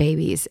and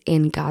babies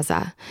in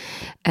Gaza.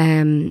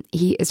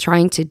 He is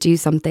trying to do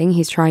something.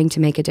 He's trying to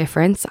make a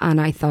difference, and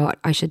I thought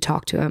I should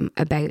talk to him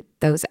about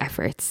those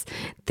efforts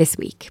this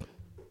week.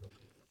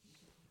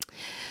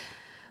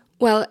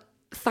 Well,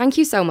 thank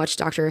you so much,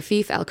 Dr.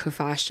 Afif El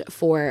Khuffash,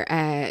 for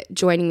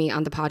joining me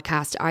on the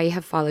podcast. I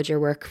have followed your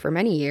work for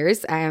many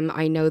years.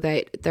 I know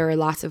that there are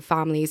lots of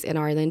families in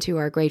Ireland who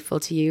are grateful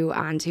to you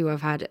and who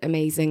have had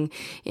amazing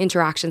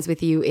interactions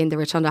with you in the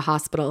Rotunda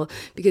Hospital,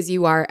 because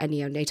you are a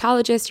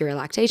neonatologist, you're a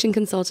lactation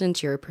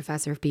consultant, you're a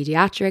professor of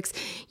pediatrics.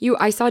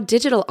 I saw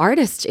digital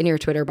artist in your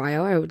Twitter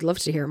bio. I would love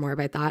to hear more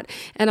about that.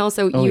 And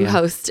also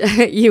host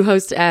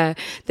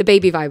the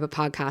Baby Vibe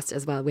podcast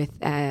as well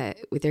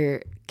with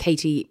your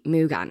Katie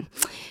Mugan.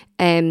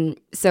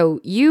 So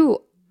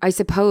you, I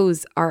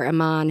suppose, are a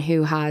man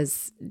who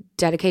has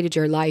dedicated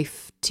your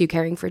life to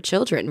caring for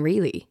children,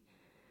 really.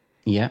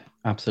 Yeah,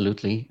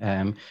 absolutely.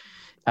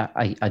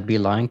 I'd be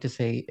lying to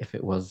say if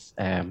it was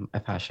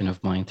a passion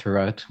of mine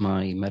throughout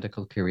my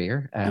medical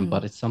career,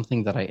 but it's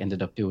something that I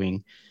ended up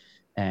doing.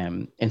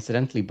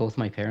 Incidentally, both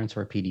my parents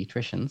were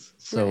pediatricians,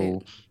 so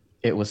right.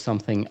 It was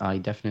something I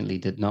definitely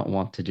did not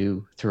want to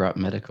do throughout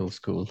medical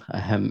school.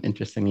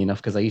 Interestingly enough,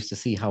 because I used to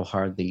see how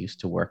hard they used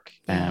to work.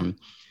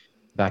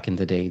 Back in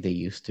the day, they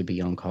used to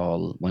be on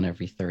call one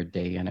every third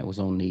day, and it was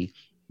only,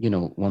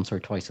 once or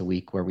twice a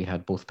week where we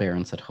had both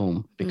parents at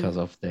home because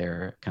of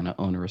their kind of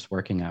onerous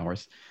working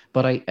hours.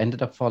 But I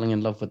ended up falling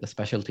in love with the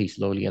specialty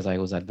slowly as I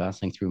was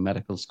advancing through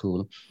medical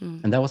school.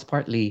 And that was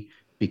partly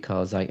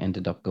because I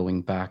ended up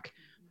going back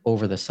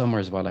over the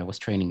summers while I was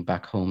training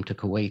back home to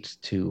Kuwait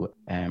to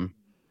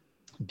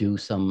do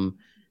some,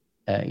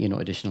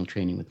 additional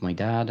training with my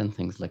dad and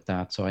things like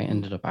that. So I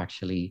ended up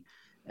actually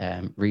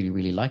really,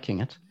 really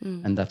liking it.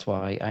 And that's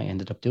why I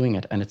ended up doing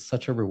it. And it's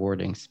such a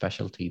rewarding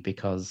specialty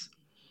because,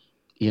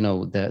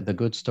 the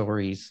good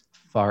stories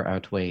far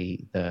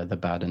outweigh the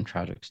bad and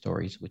tragic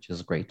stories, which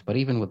is great. But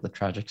even with the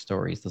tragic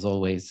stories, there's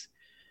always,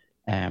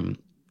 the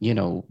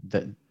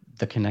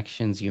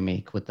connections you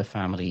make with the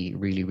family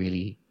really,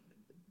 really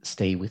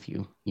stay with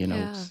you,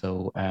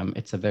 So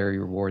it's a very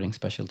rewarding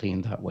specialty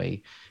in that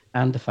way.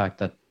 And the fact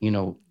that,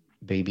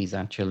 babies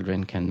and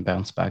children can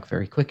bounce back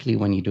very quickly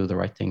when you do the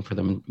right thing for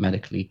them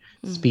medically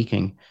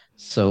speaking.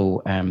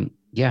 So,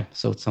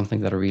 so it's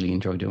something that I really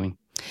enjoy doing.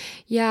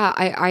 Yeah,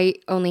 I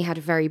only had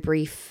very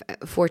brief,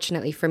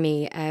 fortunately for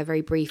me,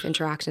 very brief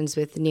interactions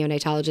with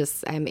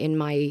neonatologists in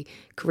my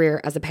career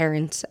as a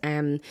parent.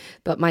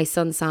 But my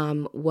son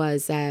Sam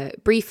was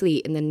briefly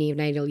in the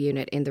neonatal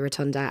unit in the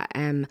Rotunda.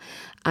 And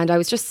I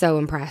was just so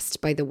impressed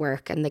by the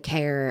work and the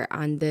care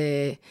and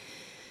the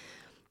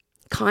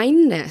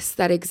kindness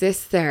that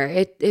exists there.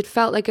 It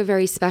felt like a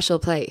very special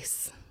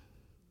place.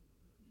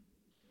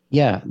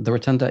 Yeah, the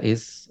Rotunda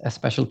is a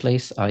special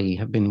place. I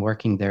have been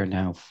working there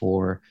now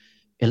for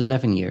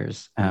 11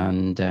 years,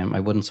 and I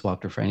wouldn't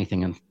swap it for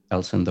anything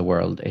else in the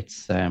world.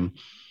 It's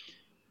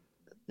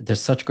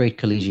there's such great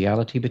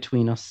collegiality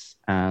between us,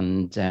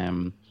 and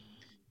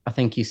I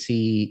think you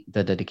see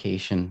the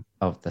dedication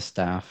of the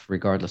staff,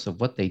 regardless of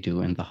what they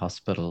do in the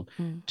hospital,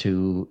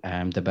 to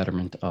the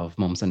betterment of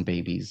mums and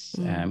babies,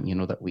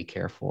 that we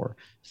care for.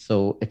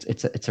 So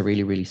it's a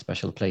really, really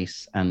special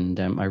place, and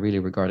I really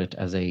regard it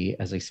as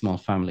a small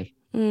family.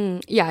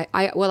 Yeah,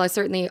 I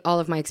certainly,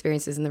 all of my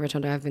experiences in the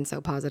Rotunda have been so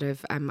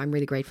positive. I'm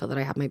really grateful that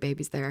I have my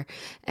babies there.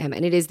 And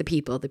it is the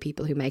people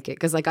who make it.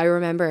 Because I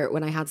remember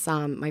when I had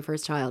Sam, my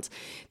first child,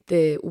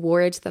 the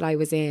ward that I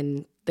was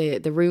in,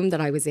 the room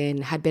that I was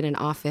in had been an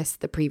office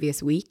the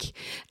previous week,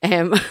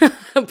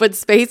 but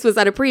space was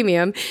at a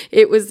premium.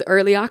 It was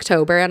early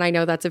October, and I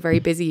know that's a very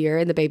busy year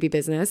in the baby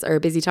business, or a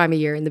busy time of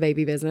year in the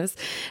baby business.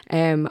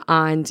 And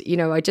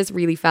I just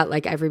really felt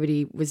like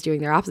everybody was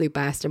doing their absolute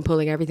best and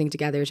pulling everything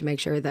together to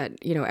make sure that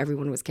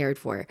everyone was cared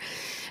for.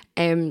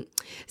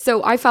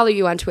 So I follow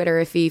you on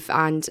Twitter, Afif,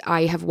 and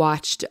I have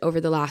watched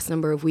over the last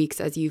number of weeks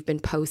as you've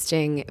been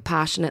posting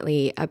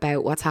passionately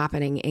about what's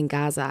happening in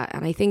Gaza.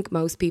 And I think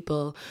most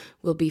people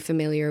will be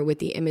familiar with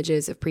the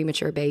images of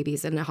premature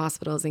babies in the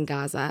hospitals in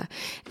Gaza.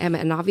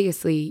 And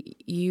obviously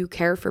you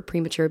care for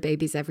premature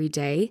babies every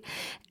day.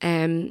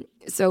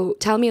 So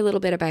tell me a little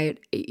bit about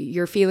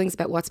your feelings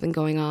about what's been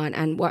going on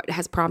and what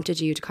has prompted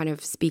you to kind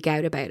of speak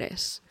out about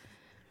it.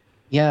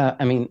 Yeah,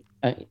 I mean,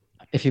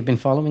 if you've been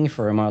following me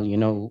for a while, you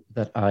know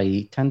that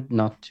I tend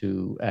not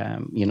to,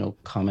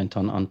 comment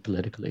on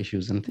political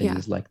issues and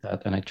things like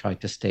that. And I try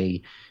to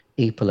stay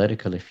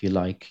apolitical, if you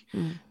like,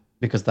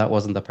 because that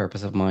wasn't the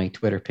purpose of my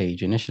Twitter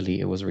page initially.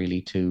 It was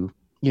really to,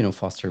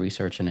 foster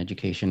research and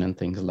education and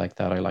things like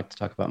that. I like to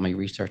talk about my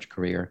research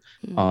career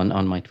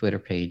on my Twitter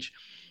page.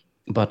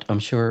 But I'm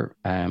sure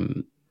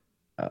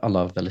a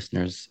lot of the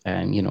listeners,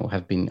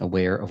 have been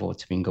aware of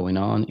what's been going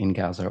on in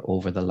Gaza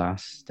over the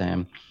last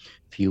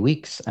few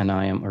weeks. And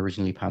I am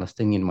originally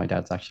Palestinian. My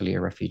dad's actually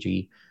a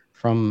refugee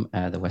from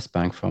the West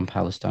Bank, from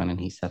Palestine, and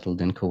he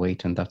settled in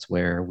Kuwait, and that's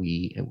where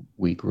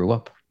we grew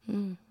up.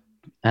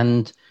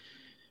 And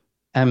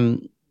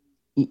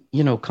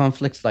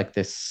conflicts like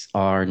this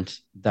aren't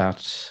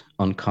that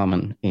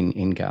uncommon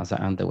in Gaza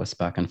and the West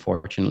Bank,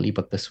 unfortunately,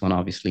 but this one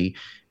obviously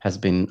has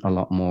been a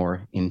lot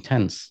more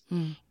intense.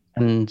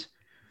 And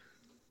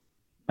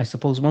I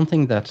suppose one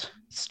thing that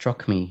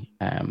struck me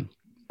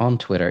on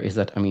Twitter is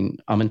that,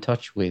 I'm in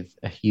touch with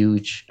a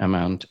huge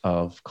amount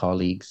of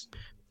colleagues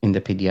in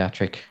the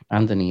pediatric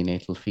and the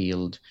neonatal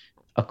field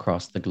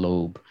across the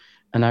globe.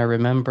 And I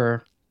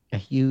remember a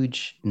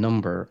huge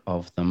number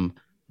of them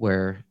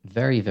were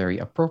very, very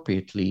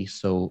appropriately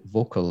so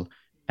vocal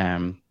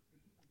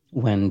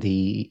when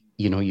the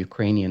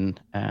Ukrainian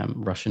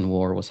Russian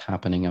war was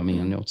happening. I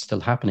know it's still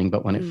happening,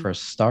 but when it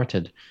first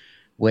started,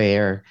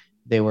 where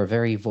they were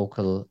very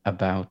vocal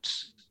about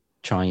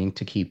trying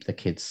to keep the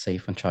kids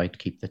safe and try to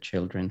keep the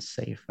children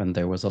safe. And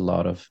there was a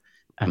lot of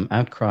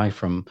outcry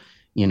from,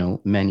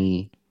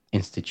 many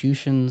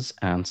institutions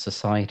and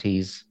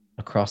societies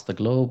across the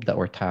globe that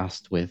were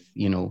tasked with,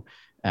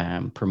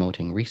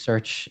 promoting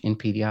research in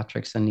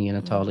pediatrics and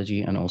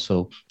neonatology, and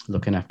also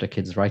looking after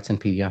kids' rights in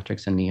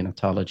pediatrics and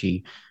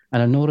neonatology.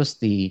 And I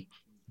noticed the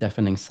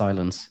deafening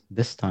silence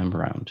this time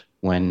around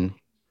when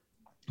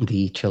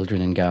the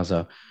children in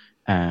Gaza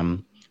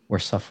were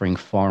suffering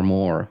far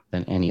more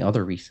than any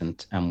other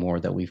recent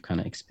war that we've kind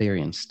of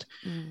experienced.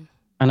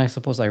 And I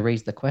suppose I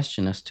raised the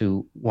question as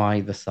to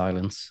why the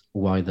silence,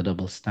 why the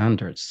double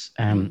standards?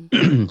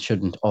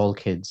 Shouldn't all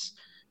kids,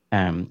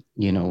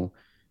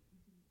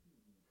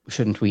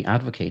 shouldn't we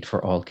advocate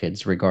for all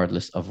kids,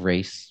 regardless of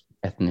race,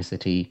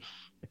 ethnicity,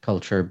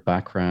 culture,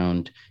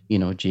 background,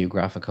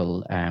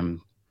 geographical,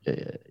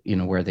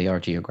 where they are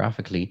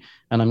geographically?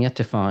 And I'm yet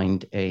to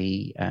find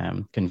a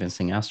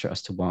convincing answer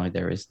as to why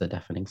there is the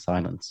deafening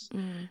silence.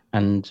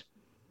 And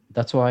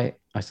that's why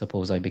I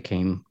suppose I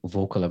became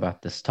vocal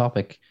about this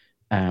topic,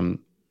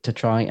 to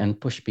try and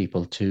push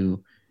people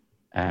to,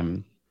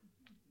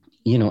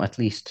 at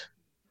least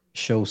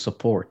show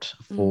support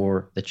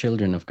for the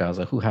children of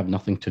Gaza who have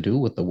nothing to do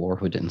with the war,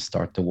 who didn't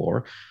start the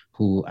war,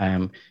 who,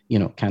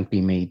 can't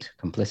be made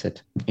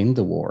complicit in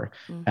the war.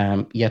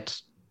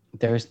 Yet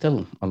there is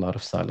still a lot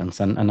of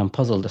silence, and I'm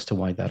puzzled as to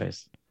why that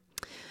is.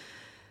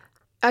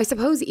 I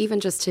suppose even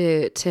just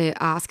to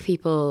ask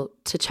people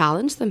to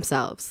challenge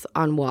themselves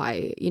on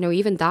why,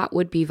 even that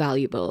would be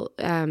valuable,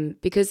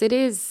 because it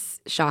is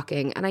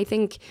shocking. And I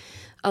think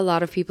a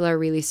lot of people are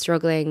really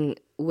struggling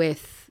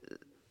with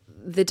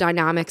the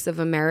dynamics of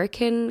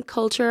American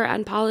culture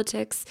and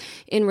politics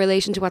in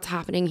relation to what's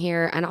happening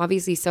here. And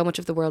obviously so much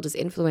of the world is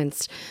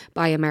influenced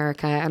by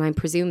America, and I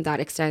presume that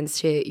extends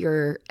to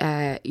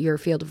your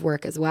field of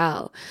work as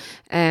well.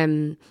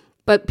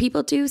 But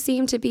people do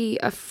seem to be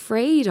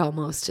afraid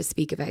almost to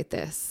speak about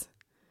this.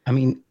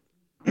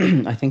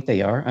 I think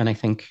they are, and I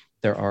think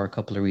there are a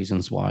couple of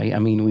reasons why.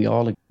 We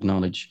all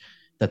acknowledge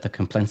that the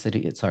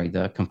complexities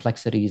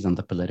and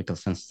the political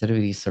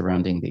sensitivities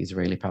surrounding the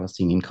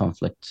Israeli-Palestinian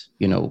conflict,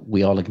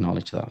 we all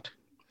acknowledge that.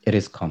 It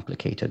is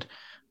complicated.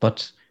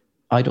 But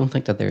I don't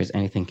think that there is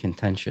anything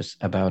contentious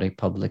about a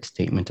public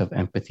statement of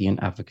empathy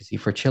and advocacy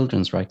for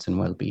children's rights and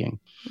well-being,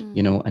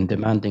 and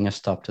demanding a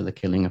stop to the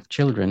killing of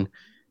children,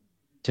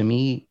 to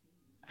me,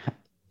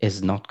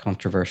 is not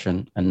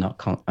controversial and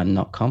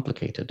not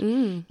complicated,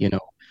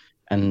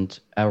 and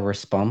our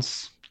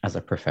response as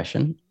a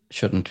profession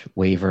shouldn't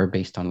waver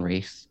based on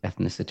race,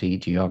 ethnicity,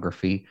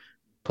 geography,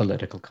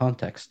 political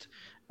context.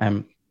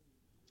 And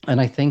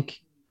I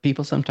think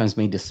people sometimes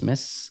may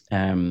dismiss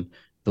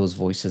those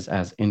voices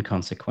as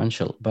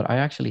inconsequential, but I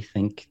actually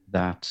think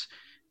that,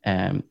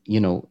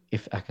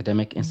 if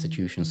academic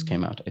institutions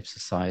came out, if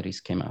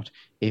societies came out,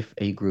 if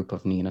a group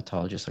of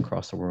neonatologists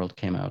across the world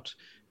came out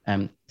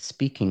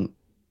speaking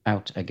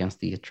out against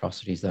the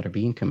atrocities that are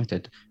being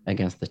committed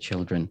against the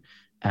children,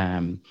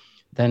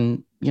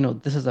 then,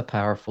 this is a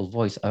powerful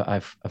voice.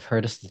 I've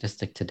heard a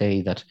statistic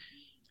today that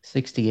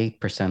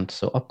 68%,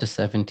 so up to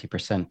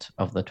 70%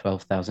 of the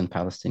 12,000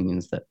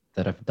 Palestinians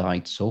that have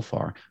died so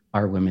far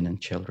are women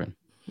and children.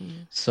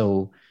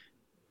 So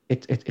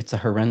it's a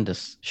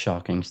horrendous,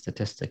 shocking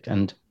statistic.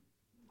 And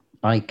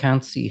I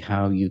can't see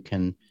how you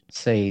can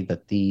say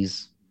that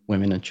these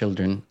women and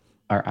children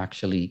are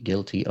actually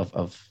guilty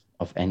of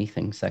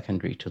anything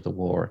secondary to the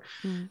war.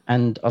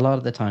 And a lot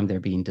of the time they're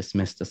being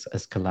dismissed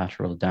as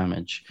collateral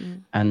damage.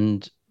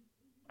 And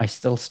I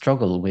still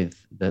struggle with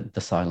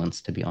the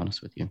silence, to be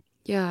honest with you.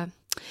 Yeah.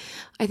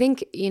 I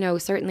think,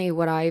 certainly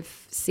what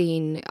I've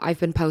seen, I've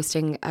been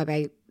posting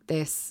about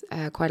this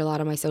quite a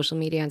lot on my social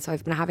media, and so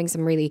I've been having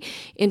some really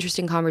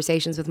interesting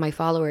conversations with my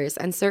followers.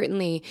 And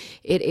certainly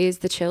it is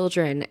the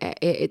children,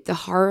 the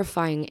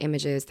horrifying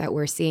images that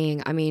we're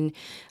seeing. I mean,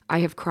 I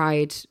have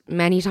cried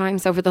many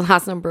times over the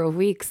last number of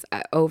weeks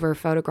over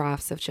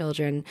photographs of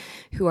children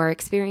who are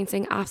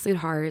experiencing absolute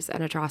horrors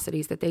and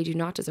atrocities that they do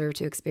not deserve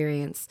to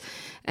experience.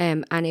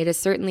 And it is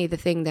certainly the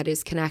thing that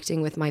is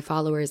connecting with my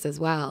followers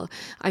as well.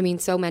 I mean,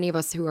 so many of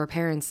us who are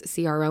parents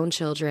see our own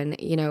children,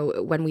 you know,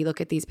 when we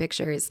look at these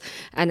pictures,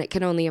 and it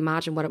can only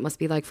imagine what it must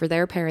be like for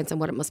their parents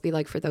and what it must be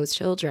like for those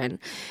children.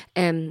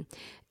 And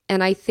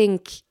I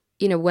think,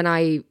 you know,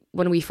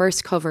 when we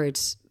first covered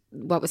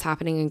what was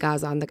happening in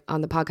Gaza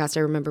on the podcast, I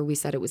remember we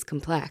said it was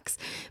complex,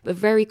 but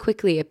very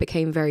quickly it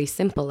became very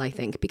simple, I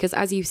think, because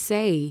as you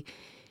say,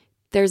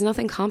 there's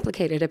nothing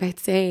complicated about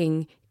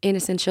saying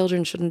innocent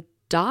children shouldn't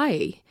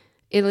die.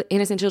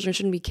 Innocent children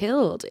shouldn't be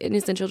killed.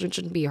 Innocent children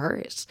shouldn't be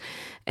hurt.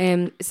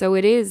 So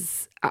it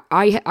is,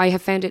 I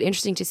have found it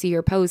interesting to see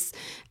your posts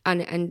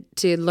and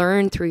to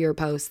learn through your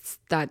posts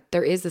that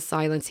there is a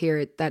silence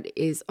here that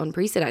is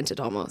unprecedented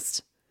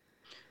almost.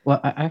 Well,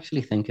 I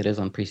actually think it is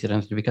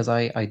unprecedented because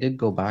I did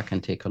go back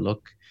and take a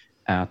look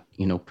at,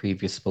 you know,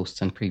 previous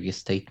posts and previous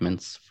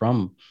statements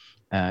from,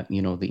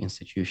 you know, the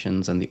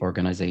institutions and the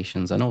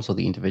organizations and also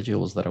the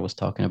individuals that I was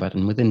talking about.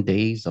 And within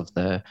days of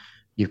the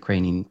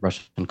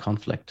Ukrainian-Russian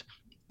conflict,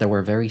 there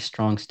were very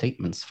strong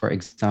statements. For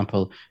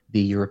example,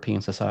 the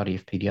European Society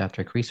of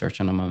Pediatric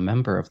Research, and I'm a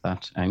member of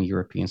that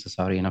European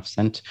Society, and I've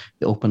sent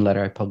the open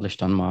letter I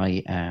published on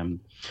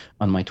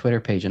my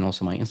Twitter page and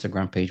also my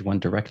Instagram page,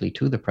 went directly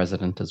to the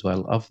president as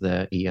well of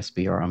the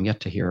ESBR. I'm yet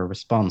to hear a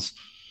response.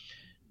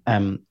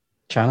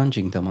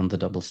 Challenging them on the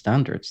double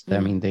standards. I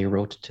mean, they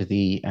wrote to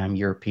the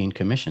European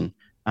Commission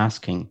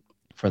asking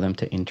for them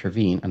to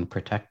intervene and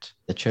protect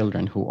the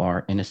children who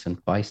are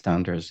innocent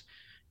bystanders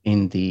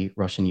in the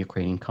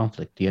Russian-Ukrainian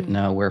conflict. Yet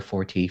now we're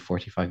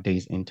 45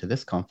 days into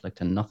this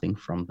conflict and nothing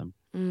from them.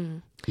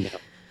 You know?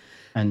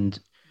 And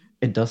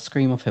it does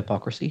scream of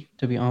hypocrisy,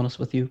 to be honest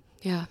with you.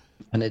 Yeah.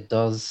 And it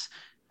does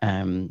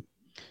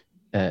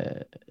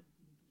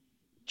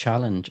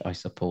challenge, I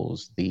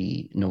suppose,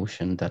 the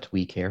notion that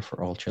we care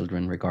for all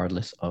children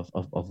regardless of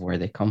where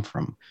they come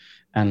from.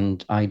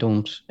 And I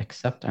don't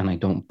accept and I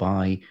don't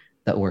buy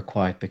that we're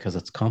quiet because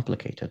it's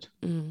complicated,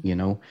 you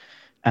know?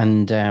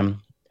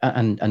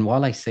 And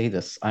while I say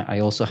this, I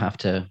also have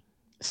to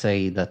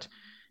say that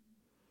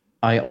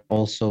I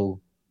also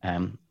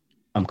am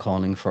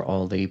calling for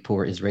all the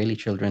poor Israeli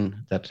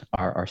children that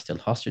are still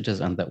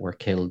hostages and that were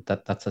killed.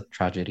 That's a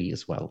tragedy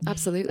as well.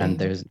 Absolutely.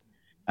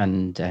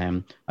 And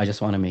I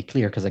just want to make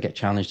clear, because I get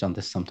challenged on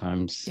this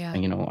sometimes. Yeah.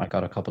 And, you know, I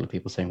got a couple of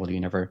people saying, well, you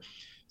never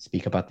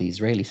speak about the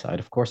Israeli side.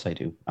 Of course I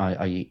do.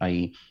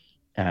 I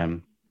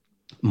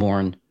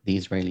mourn the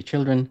Israeli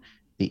children,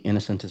 the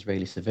innocent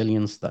Israeli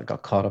civilians that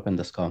got caught up in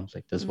this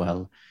conflict as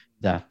well,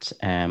 that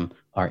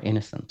are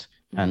innocent.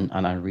 And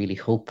I really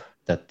hope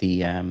that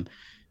the,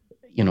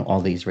 you know, all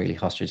the Israeli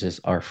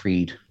hostages are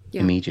freed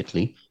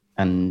immediately.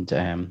 And,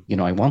 you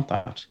know, I want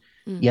that.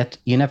 Yet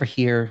you never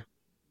hear,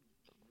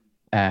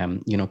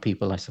 you know,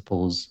 people, I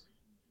suppose,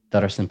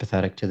 that are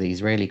sympathetic to the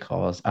Israeli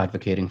cause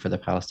advocating for the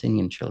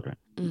Palestinian children.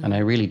 And I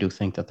really do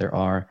think that there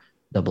are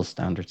double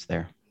standards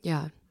there.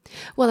 Yeah.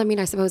 Well, I mean,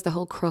 I suppose the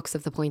whole crux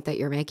of the point that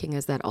you're making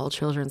is that all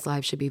children's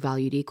lives should be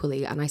valued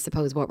equally. And I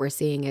suppose what we're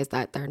seeing is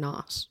that they're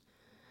not.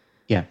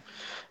 Yeah.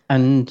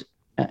 And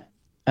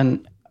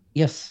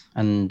yes.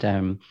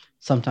 And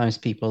sometimes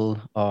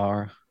people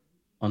are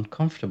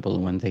uncomfortable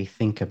when they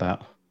think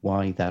about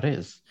why that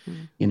is.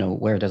 You know,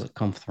 where does it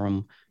come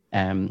from?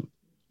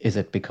 Is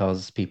it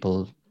because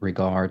people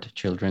regard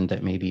children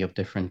that may be of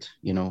different,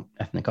 you know,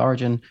 ethnic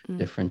origin,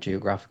 different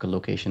geographical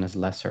location as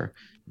lesser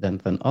than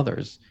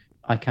others?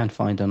 I can't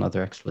find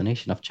another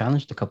explanation. I've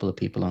challenged a couple of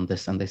people on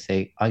this and they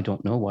say, I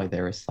don't know why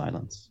there is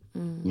silence,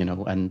 you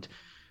know, and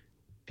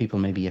people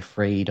may be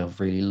afraid of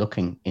really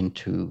looking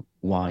into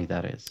why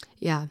that is.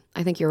 Yeah,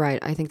 I think you're right.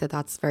 I think that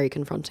that's very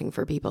confronting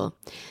for people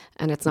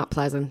and it's not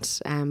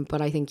pleasant.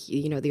 But I think,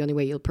 you know, the only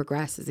way you'll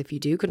progress is if you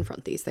do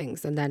confront these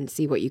things and then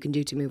see what you can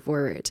do to move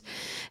forward.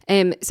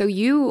 So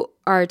you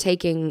are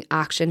taking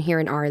action here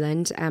in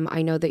Ireland.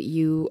 I know that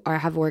you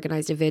have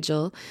organised a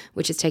vigil,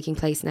 which is taking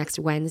place next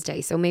Wednesday.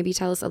 So maybe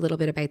tell us a little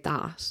bit about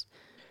that.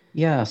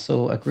 Yeah,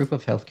 so a group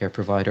of healthcare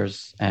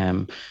providers,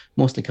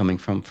 mostly coming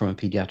from a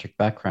pediatric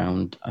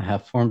background,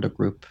 have formed a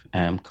group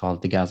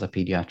called the Gaza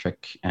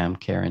Pediatric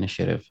Care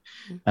Initiative.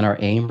 And our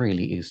aim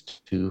really is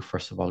to,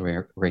 first of all,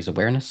 raise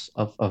awareness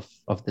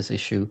of this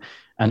issue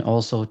and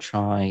also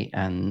try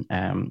and,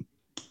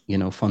 you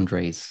know,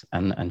 fundraise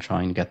and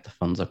try and get the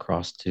funds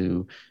across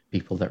to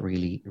people that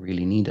really,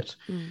 really need it.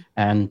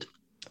 And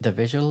the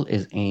vigil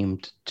is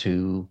aimed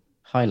to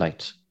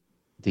highlight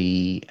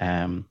the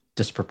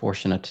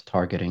disproportionate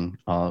targeting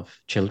of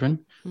children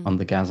on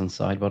the Gazan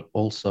side, but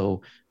also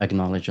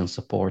acknowledge and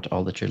support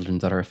all the children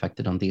that are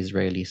affected on the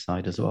Israeli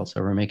side as well.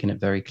 So we're making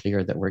it very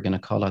clear that we're going to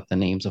call out the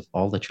names of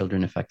all the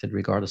children affected,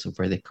 regardless of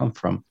where they come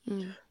from.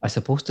 I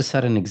suppose to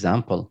set an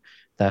example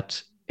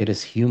that it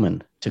is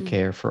human to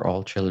care for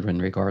all children,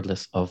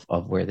 regardless of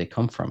where they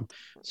come from.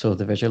 So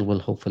the vigil will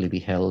hopefully be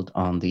held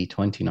on the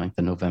 29th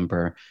of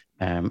November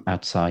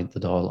outside the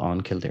Dáil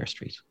on Kildare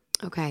Street.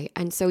 Okay,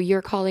 and so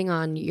you're calling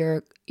on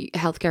your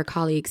healthcare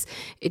colleagues.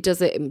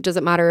 Does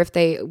it matter if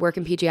they work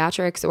in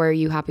pediatrics, or are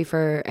you happy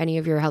for any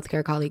of your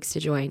healthcare colleagues to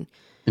join?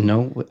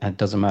 No, it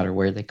doesn't matter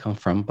where they come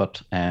from,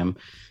 but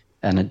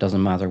and it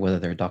doesn't matter whether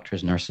they're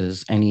doctors,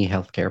 nurses, any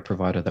healthcare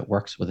provider that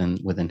works within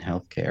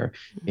healthcare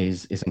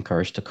is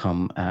encouraged to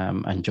come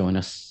and join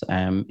us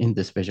in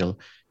this vigil,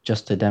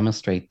 just to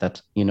demonstrate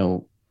that, you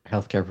know,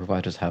 healthcare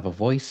providers have a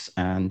voice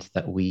and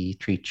that we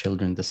treat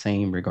children the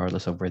same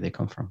regardless of where they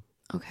come from.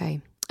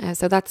 Okay.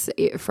 So that's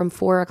from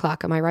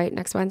 4:00. Am I right?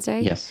 Next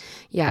Wednesday? Yes.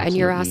 Yeah. And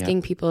you're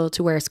asking people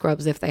to wear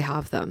scrubs if they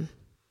have them.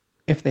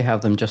 If they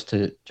have them, just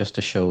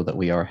to show that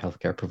we are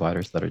healthcare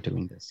providers that are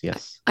doing this.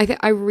 Yes.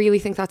 I really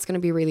think that's going to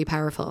be really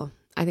powerful.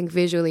 I think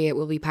visually it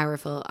will be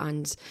powerful,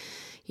 and,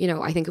 you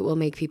know, I think it will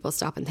make people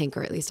stop and think,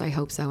 or at least I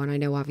hope so. And I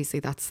know obviously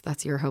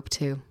that's your hope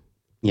too.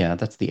 Yeah,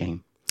 that's the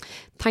aim.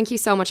 Thank you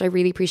so much. I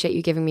really appreciate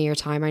you giving me your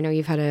time. I know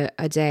you've had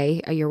a day.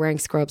 You're wearing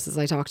scrubs as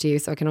I talk to you,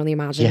 so I can only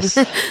imagine. Yes,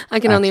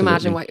 I can only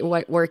imagine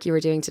what work you were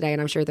doing today,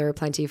 and I'm sure there are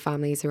plenty of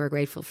families who are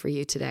grateful for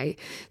you today.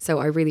 So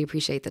I really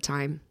appreciate the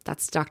time.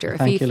 That's Dr.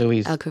 Thank Afif you,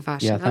 Louise. El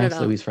Khuffash. Yeah, thanks,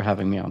 Louise, for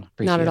having me on.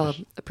 Not at all.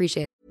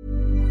 Appreciate it.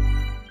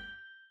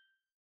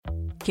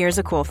 Here's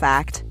a cool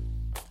fact.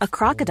 A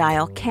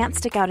crocodile can't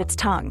stick out its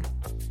tongue.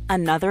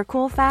 Another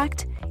cool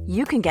fact,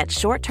 you can get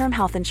short-term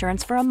health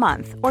insurance for a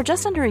month or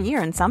just under a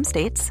year in some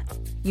states.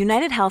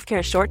 United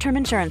Healthcare short-term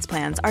insurance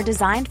plans are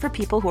designed for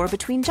people who are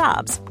between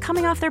jobs,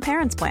 coming off their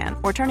parents' plan,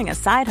 or turning a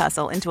side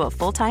hustle into a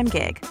full-time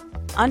gig.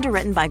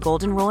 Underwritten by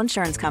Golden Rule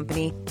Insurance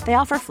Company, they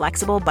offer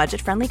flexible,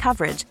 budget-friendly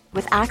coverage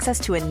with access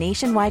to a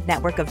nationwide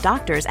network of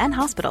doctors and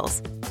hospitals.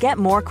 Get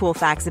more cool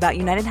facts about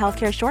United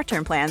Healthcare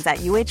short-term plans at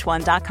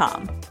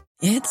uh1.com.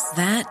 It's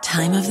that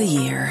time of the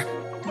year.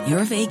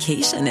 Your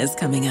vacation is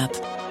coming up.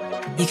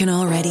 You can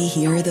already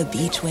hear the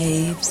beach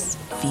waves,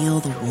 feel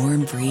the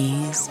warm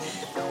breeze,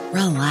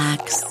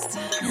 relax,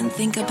 and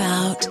think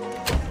about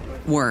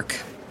work.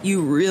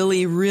 You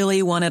really,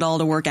 really want it all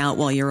to work out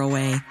while you're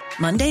away.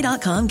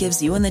 Monday.com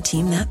gives you and the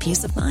team that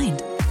peace of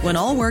mind. When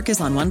all work is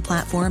on one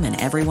platform and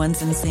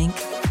everyone's in sync,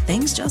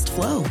 things just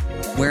flow.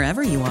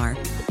 Wherever you are,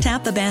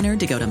 tap the banner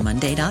to go to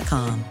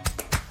Monday.com.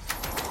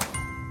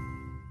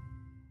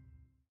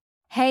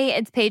 Hey,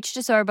 it's Paige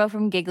DeSorbo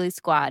from Giggly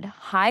Squad.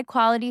 High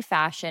quality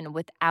fashion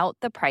without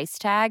the price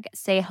tag.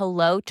 Say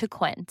hello to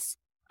Quince.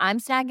 I'm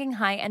snagging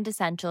high-end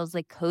essentials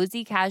like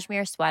cozy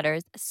cashmere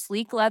sweaters,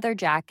 sleek leather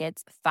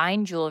jackets,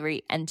 fine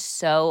jewelry, and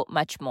so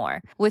much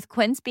more. With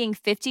Quince being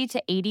 50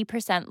 to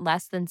 80%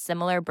 less than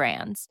similar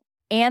brands.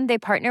 And they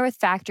partner with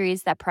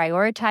factories that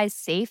prioritize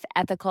safe,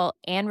 ethical,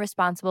 and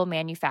responsible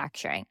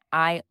manufacturing.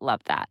 I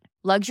love that.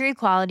 Luxury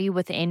quality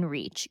within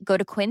reach. Go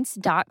to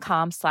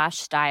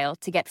quince.com/style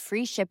to get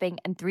free shipping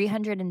and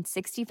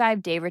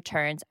 365-day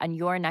returns on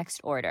your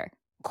next order.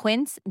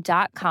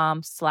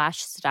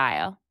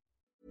 Quince.com/style.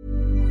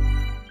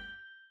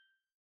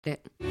 It.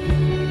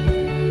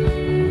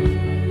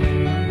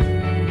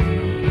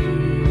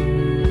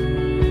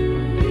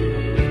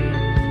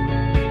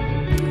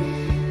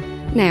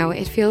 Now,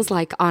 it feels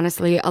like,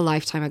 honestly, a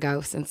lifetime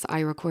ago since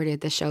I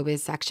recorded the showbiz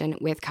section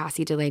with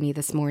Cassie Delaney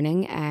this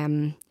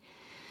morning.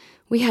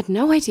 We had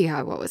no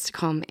idea what was to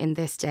come in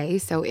this day,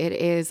 so it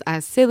is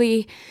as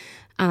silly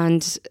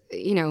and,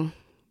 you know,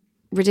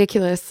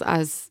 ridiculous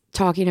as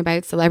talking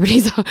about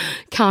celebrities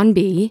can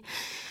be.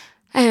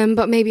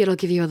 But maybe it'll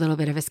give you a little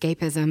bit of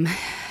escapism.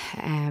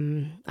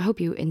 I hope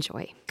you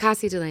enjoy.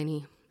 Cassie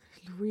Delaney.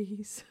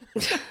 Louise.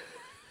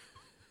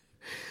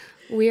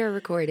 We are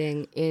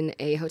recording in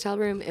a hotel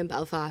room in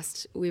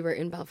Belfast. We were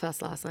in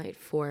Belfast last night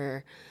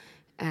for,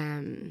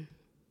 I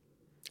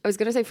was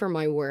going to say for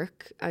my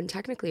work, and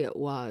technically it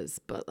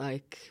was, but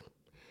like...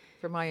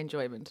 For my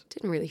enjoyment.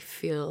 Didn't really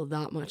feel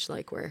that much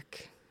like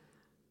work.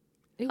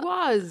 It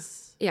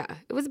was. Yeah,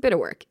 it was a bit of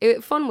work.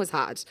 Fun was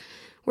had.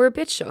 We're a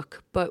bit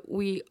shook, but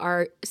we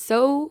are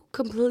so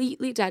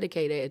completely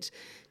dedicated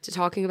to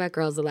talking about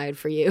Girls Aloud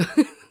for you.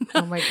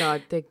 Oh my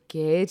God, the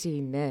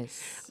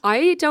giddiness.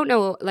 I don't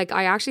know, like,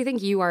 I actually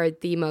think you are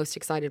the most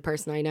excited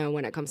person I know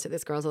when it comes to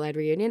this Girls Aloud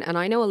reunion, and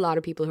I know a lot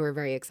of people who are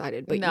very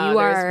excited, but no, you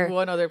are... there's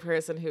one other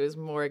person who is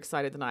more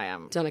excited than I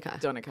am.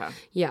 Donica.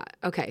 Yeah,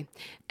 okay.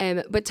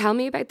 But tell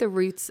me about the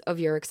roots of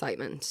your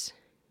excitement.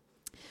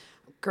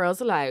 Girls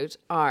Aloud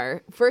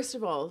are, first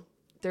of all,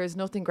 there is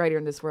nothing greater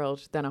in this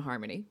world than a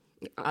harmony.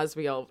 As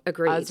we all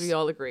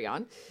agree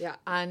on. Yeah.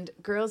 And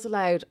Girls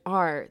Aloud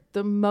are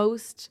the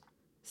most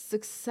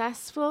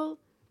successful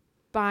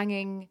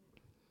banging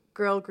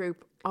girl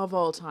group of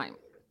all time.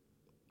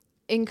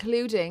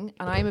 Including,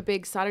 and I'm a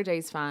big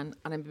Saturdays fan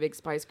and I'm a big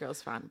Spice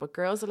Girls fan, but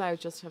Girls Aloud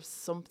just have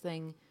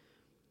something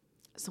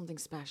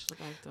special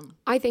about them.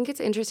 I think it's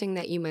interesting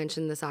that you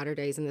mentioned the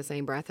Saturdays in the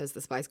same breath as the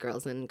Spice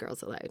Girls and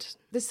Girls Aloud.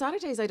 The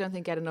Saturdays I don't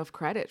think get enough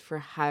credit for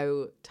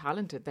how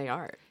talented they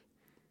are.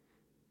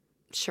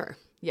 Sure.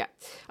 Yeah.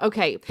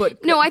 Okay,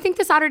 but No, I think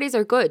the Saturdays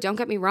are good. Don't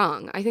get me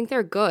wrong. I think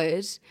they're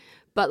good.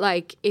 But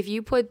like, if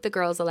you put the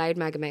Girls Aloud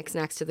Megamix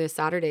next to the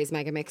Saturdays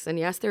Megamix, and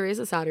yes, there is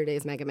a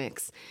Saturdays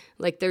Megamix,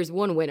 like there's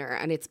one winner,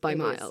 and it's by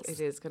miles.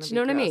 It is going to be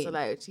Girls Girls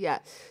Aloud. Yeah.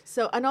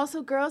 So, and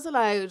also Girls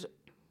Aloud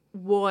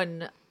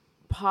won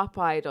Pop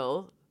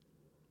Idol.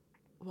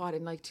 What,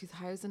 in like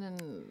 2000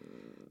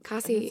 and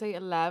Cassie, say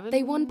 11?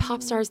 They won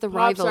Pop Stars The Pop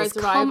Rivals. Stars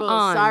The Come Rivals.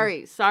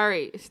 on.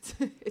 Sorry. It's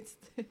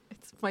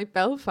my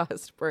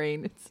Belfast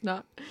brain. It's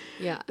not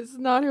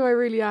who I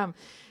really am.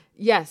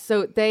 Yes,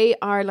 so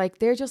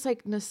they're just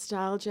like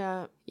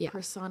nostalgia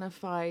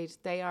personified.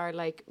 They are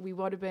like, we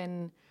would have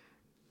been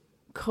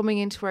coming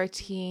into our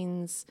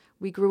teens.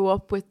 We grew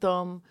up with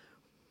them.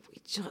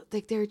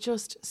 They're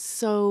just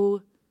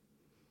so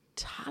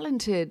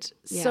talented,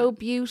 so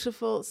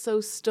beautiful, so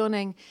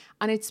stunning.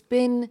 And it's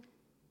been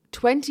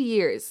 20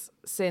 years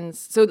since,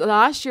 so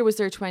last year was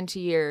their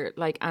 20-year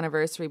like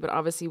anniversary, but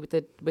obviously with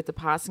the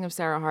passing of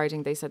Sarah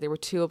Harding, they said they were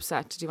too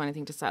upset to do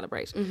anything to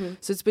celebrate.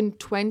 So it's been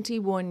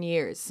 21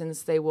 years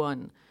since they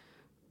won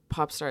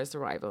Pop Stars The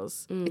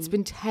Rivals. It's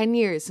been 10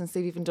 years since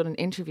they've even done an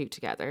interview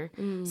together.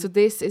 So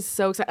this is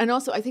so exciting. And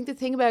also I think the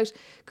thing about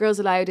Girls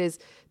Aloud is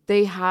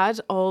they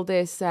had all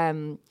this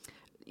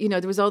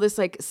there was all this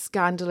like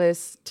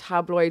scandalous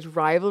tabloid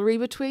rivalry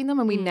between them,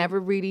 and we never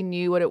really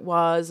knew what it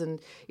was, and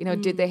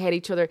did they hate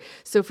each other?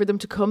 So for them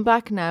to come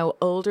back now,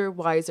 older,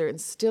 wiser, and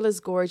still as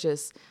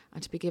gorgeous,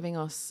 and to be giving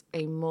us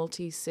a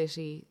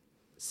multi-city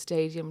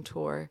stadium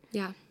tour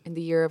in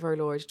the year of our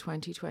Lord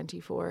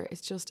 2024, it's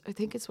just, I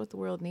think it's what the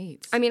world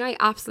needs. I mean, I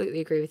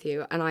absolutely agree with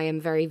you, and I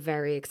am very,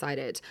 very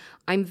excited.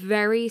 I'm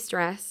very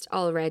stressed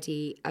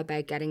already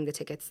about getting the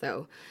tickets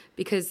though,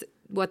 because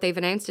what they've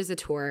announced is a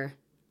tour.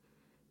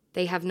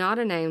 They have not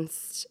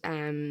announced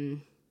new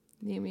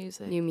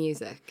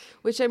music,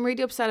 which I'm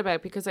really upset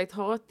about, because I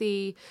thought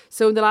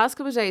so in the last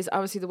couple of days,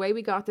 obviously the way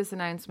we got this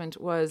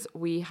announcement was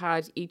we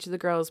had each of the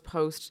girls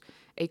post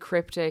a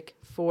cryptic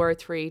 4,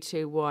 3,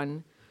 2,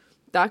 1.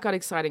 That got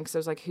exciting because I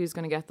was like, who's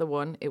going to get the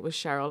one? It was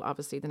Cheryl,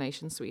 obviously the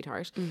nation's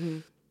sweetheart.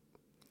 And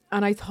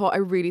I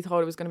really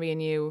thought it was going to be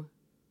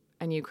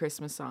a new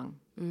Christmas song.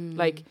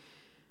 Like,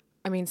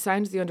 I mean,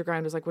 Sound of the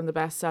Underground was like one of the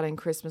best selling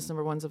Christmas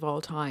number ones of all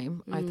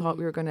time. I thought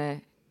we were going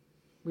to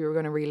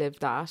relive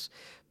that.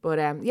 But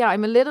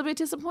I'm a little bit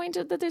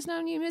disappointed that there's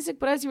no new music.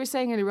 But as you were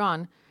saying earlier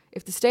on,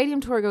 if the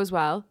stadium tour goes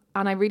well,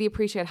 and I really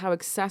appreciate how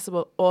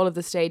accessible all of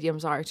the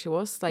stadiums are to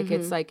us. Like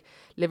it's like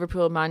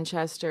Liverpool,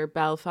 Manchester,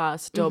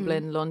 Belfast,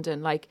 Dublin,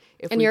 London. Like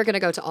you're going to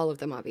go to all of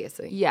them,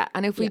 obviously. Yeah,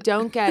 and if we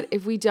don't get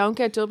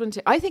Dublin,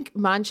 I think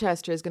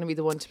Manchester is going to be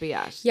the one to be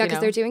at. Yeah, because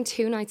they're doing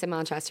 2 nights in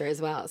Manchester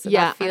as well. So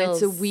that feels and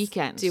it's a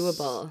weekend,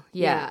 doable.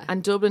 Yeah,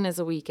 and Dublin is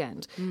a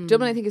weekend.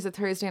 Dublin, I think, is a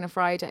Thursday and a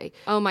Friday.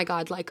 Oh my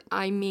God! Like,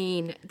 I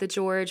mean, the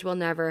George will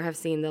never have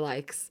seen the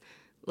likes.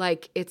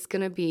 Like, it's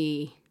going to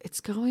be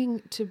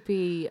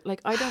like,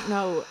 I don't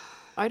know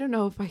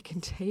if I can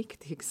take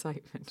the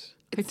excitement.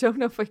 I don't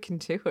know if I can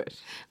do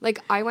it. Like,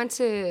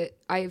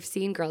 I've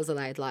seen Girls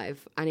Aloud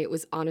live, and it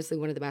was honestly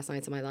one of the best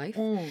nights of my life.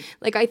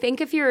 Like, I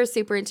think if you're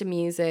super into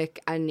music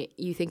and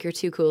you think you're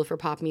too cool for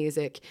pop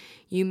music,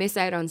 you miss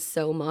out on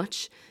so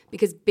much,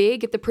 because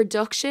the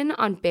production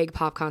on big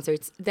pop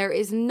concerts, there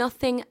is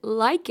nothing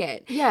like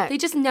it. Yeah. They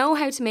just know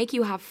how to make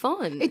you have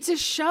fun. It's a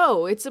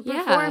show. It's a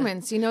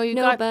performance.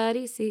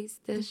 Nobody sees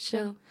the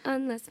show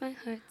unless my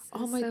heart's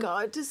oh my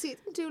God, to see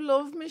them do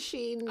Love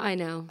Machine. I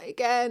know.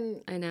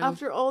 Again. I know.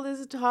 After all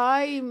this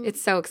time.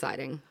 It's so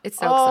exciting. It's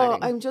so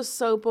exciting. I'm just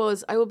so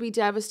buzzed. I will be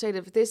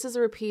devastated. If this is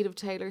a repeat of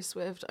Taylor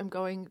Swift, I'm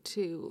going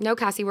to... No,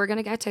 Cassie, we're going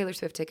to get Taylor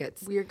Swift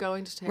tickets. We're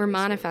going to Taylor Swift. We're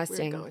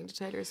manifesting. We're going to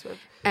Taylor Swift.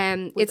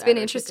 It's been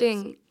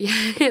interesting.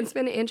 Yeah, it's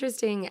been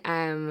interesting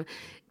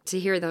to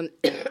hear them,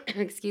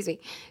 excuse me,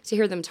 to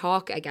hear them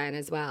talk again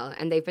as well.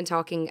 And they've been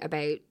talking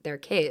about their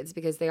kids,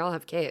 because they all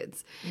have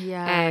kids.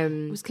 Yeah.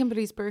 It was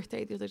Kimberly's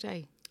birthday the other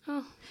day.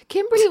 Oh.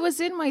 Kimberly was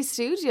in my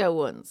studio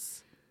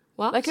once.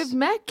 What? Like, I've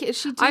met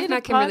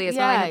Kimberly as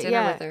well. I had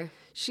dinner with her.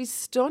 She's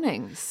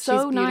stunning.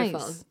 So She's beautiful.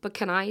 Nice. But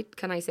can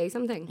I say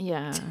something?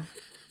 Yeah.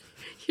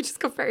 You just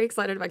got very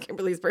excited about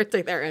Kimberly's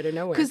birthday there out of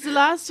nowhere. Because the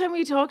last time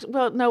we talked,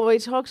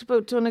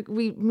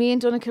 me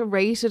and Donica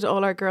rated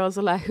all our Girls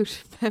Aloud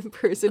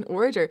members in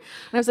order.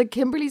 And I was like,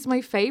 Kimberly's my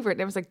favourite.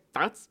 And I was like,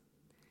 that's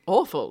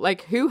awful.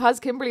 Like, who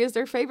has Kimberly as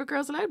their favourite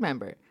Girls Aloud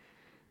member?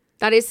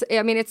 That is,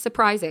 I mean, it's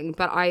surprising,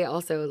 but I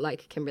also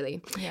like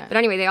Kimberly. Yeah. But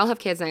anyway, they all have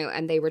kids now,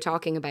 and they were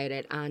talking about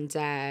it. And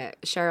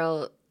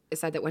Cheryl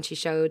said that when she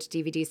showed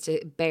DVDs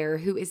to Bear,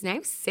 who is now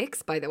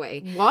 6, by the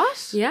way.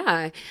 What?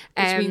 Yeah.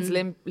 Which means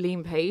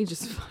Liam Page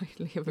is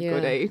finally of a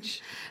good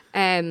age.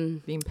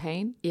 Liam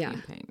Payne? Yeah.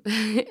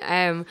 Liam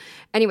Payne.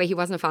 Anyway, he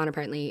wasn't a fan,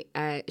 apparently.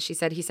 She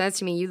said, he says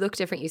to me, you look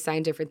different, you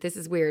sound different. This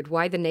is weird.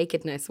 Why the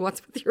nakedness?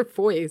 What's with your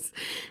voice?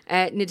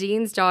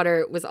 Nadine's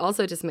daughter was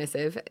also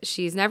dismissive.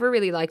 She's never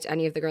really liked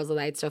any of the Girls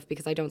Aloud stuff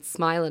because I don't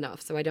smile enough,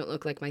 so I don't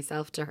look like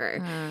myself to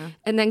her.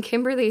 And then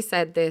Kimberly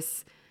said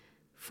this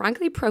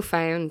frankly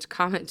profound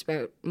comment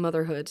about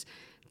motherhood,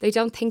 They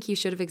don't think you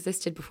should have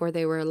existed before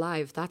they were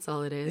alive. That's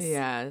all it is.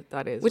 Yeah,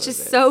 that is. Which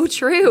is so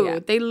true. Yeah.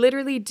 They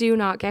literally do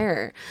not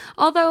care.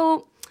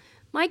 Although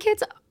my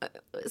kids,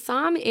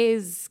 Sam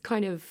is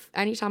kind of,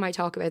 anytime I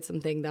talk about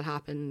something that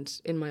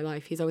happened in my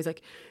life, he's always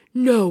like,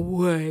 no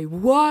way,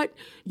 what?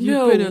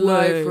 You've been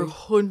alive for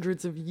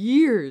hundreds of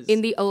years.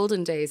 In the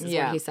olden days is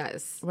what he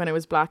says. When it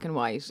was black and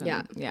white.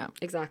 And, yeah,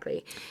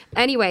 exactly.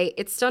 Anyway,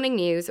 it's stunning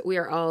news. We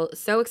are all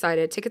so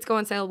excited. Tickets go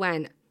on sale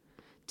when?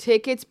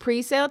 Tickets,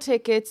 pre-sale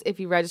tickets, if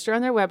you register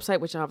on their website,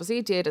 which obviously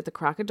you did at the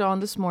crack of dawn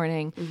this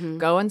morning,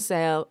 go on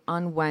sale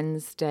on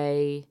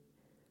Wednesday.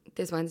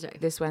 This Wednesday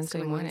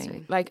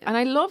morning. Wednesday. And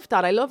I love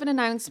that. I love an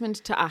announcement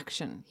to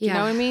action. You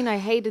know what I mean? I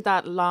hated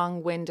that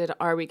long-winded,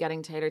 are we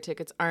getting Taylor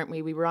tickets? Aren't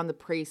we? We were on the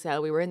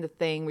pre-sale. We were in the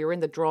thing. We were in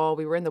the draw.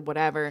 We were in the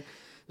whatever. It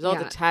was all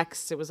the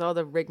text. It was all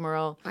the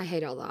rigmarole. I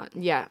hate all that.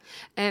 Yeah.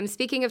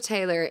 Speaking of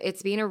Taylor,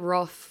 it's been a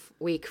rough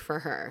week for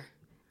her.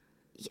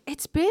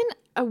 It's been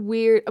a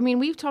weird... I mean,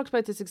 we've talked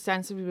about this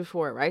extensively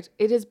before, right?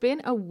 It has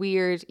been a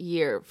weird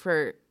year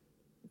for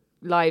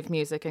live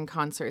music and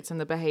concerts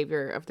and the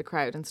behavior of the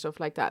crowd and stuff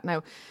like that.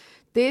 Now,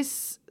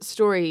 this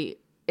story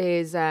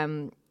is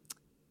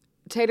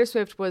Taylor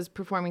Swift was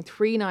performing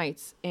 3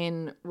 nights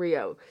in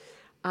Rio,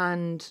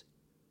 and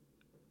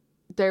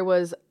there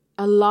was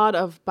a lot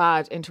of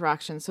bad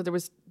interactions. So there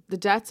was the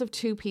deaths of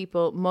 2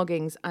 people,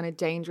 muggings, and a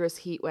dangerous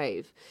heat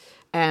wave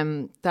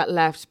that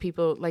left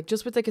people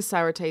just with a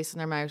sour taste in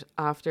their mouth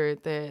after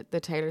the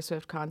Taylor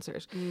Swift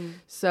concert.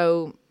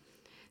 So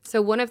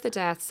one of the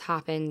deaths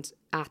happened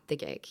at the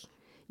gig.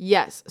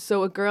 Yes.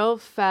 So a girl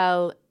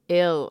fell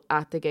ill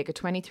at the gig. A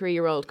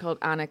 23-year-old called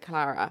Anna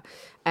Clara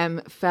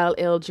fell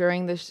ill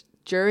during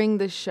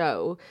the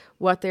show.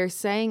 What they're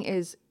saying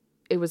is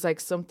it was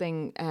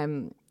something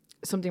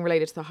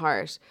related to the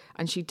heart,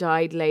 and she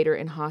died later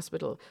in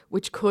hospital,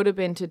 which could have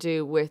been to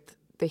do with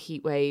the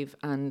heat wave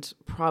and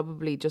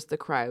probably just the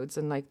crowds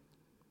and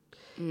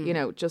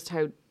just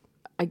how,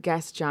 I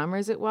guess,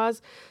 jammers it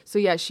was. So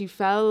yeah, she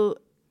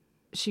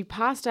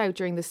passed out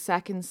during the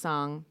second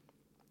song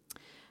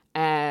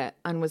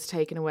and was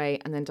taken away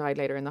and then died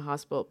later in the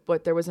hospital.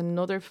 But there was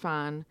another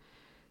fan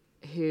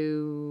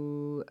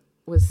who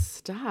was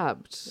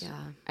stabbed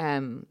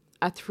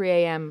at 3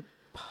 a.m.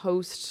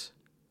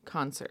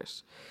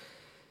 post-concert.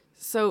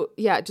 So,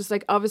 yeah, just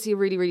obviously a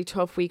really, really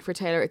tough week for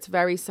Taylor. It's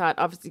very sad.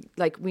 Obviously,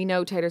 we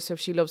know Taylor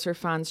Swift, she loves her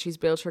fans. She's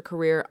built her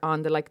career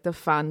on the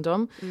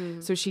fandom.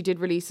 So she did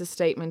release a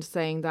statement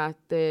saying that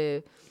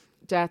the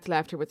death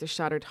left her with a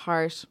shattered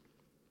heart.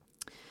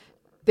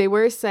 They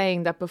were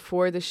saying that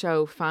before the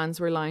show,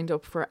 fans were lined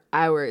up for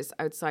hours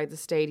outside the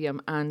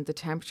stadium and the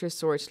temperature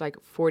soared to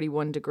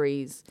 41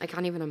 degrees. I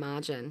can't even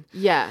imagine.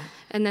 Yeah.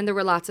 And then there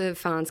were lots of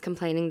fans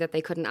complaining that they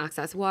couldn't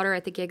access water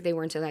at the gig. They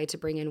weren't allowed to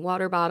bring in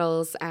water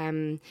bottles.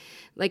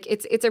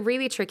 It's a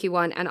really tricky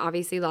one. And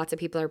obviously lots of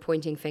people are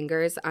pointing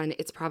fingers, and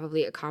it's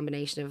probably a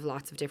combination of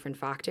lots of different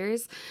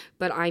factors.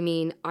 But I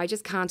mean, I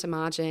just can't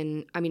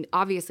imagine. I mean,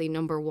 obviously,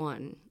 number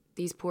one,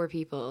 these poor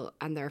people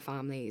and their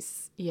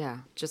families.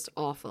 Yeah. Just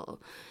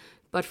awful.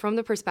 But from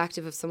the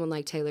perspective of someone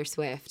like Taylor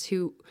Swift,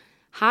 who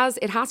has,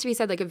 it has to be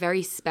said, a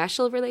very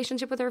special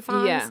relationship with her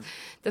fans,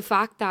 the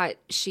fact that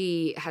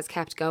she has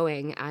kept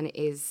going and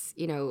is,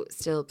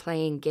 still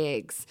playing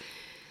gigs,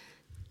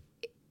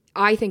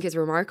 I think is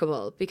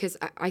remarkable, because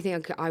I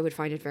think I would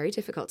find it very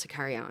difficult to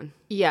carry on.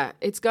 Yeah,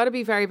 it's got to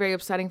be very, very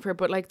upsetting for her.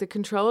 But the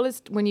control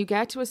is, when you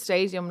get to a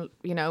stadium,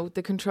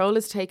 the control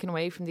is taken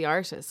away from the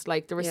artist.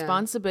 The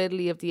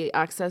responsibility of the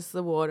access to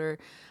the water.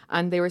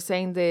 And they were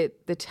saying the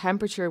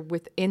temperature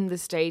within the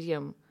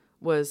stadium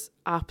was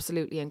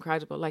absolutely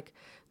incredible.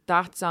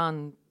 That's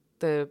on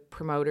the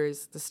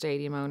promoters, the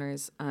stadium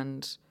owners,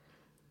 and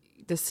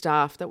the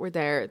staff that were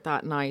there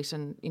that night,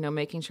 and,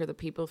 making sure that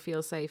people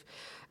feel safe.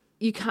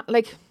 You can't,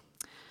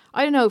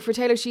 I don't know, for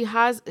Taylor, she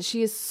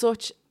is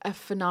such a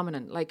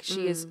phenomenon.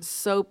 She is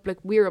so,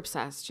 we're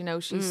obsessed,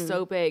 she's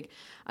so big.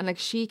 And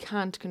she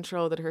can't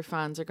control that her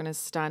fans are going to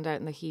stand out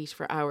in the heat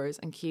for hours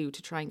and queue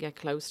to try and get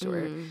close to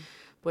her.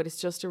 But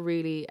it's just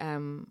really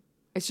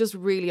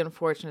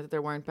unfortunate that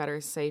there weren't better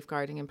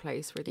safeguarding in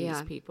place for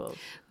these people.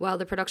 Well,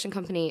 the production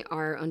company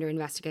are under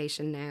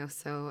investigation now,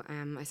 so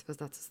I suppose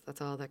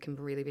that's all that can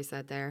really be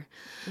said there.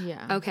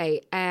 Yeah.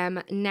 Okay.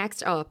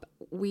 Next up,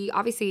 we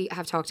obviously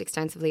have talked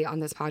extensively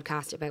on this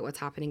podcast about what's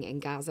happening in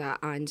Gaza,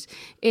 and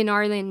in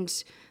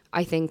Ireland,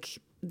 I think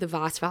the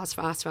vast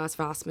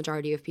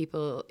majority of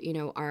people,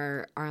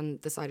 are on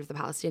the side of the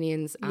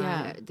Palestinians,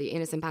 the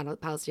innocent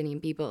Palestinian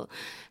people.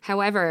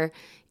 However,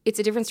 it's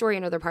a different story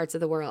in other parts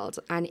of the world.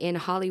 And in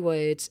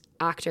Hollywood,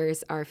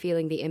 actors are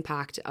feeling the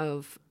impact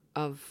of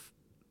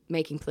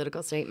making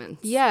political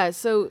statements. Yeah,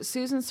 so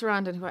Susan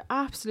Sarandon, who I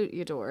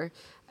absolutely adore.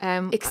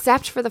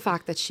 Except for the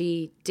fact that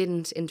she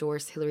didn't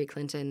endorse Hillary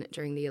Clinton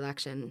during the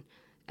election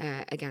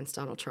against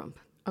Donald Trump.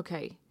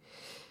 Okay.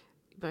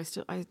 But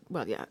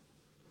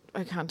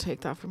I can't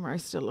take that from her. I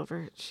still love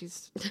her.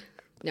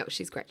 No,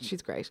 she's great.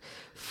 She's great.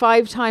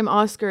 5-time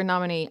Oscar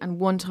nominee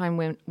and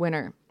 1-time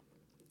winner.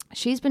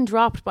 She's been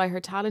dropped by her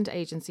talent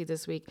agency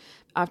this week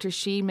after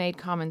she made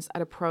comments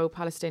at a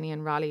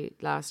pro-Palestinian rally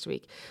last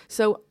week.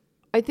 So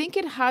I think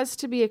it has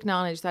to be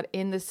acknowledged that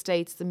in the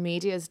States, the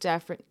media is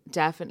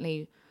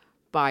definitely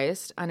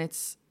biased, and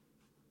it's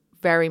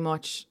very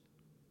much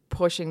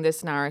pushing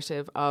this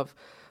narrative of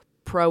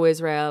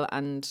pro-Israel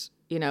and,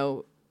 you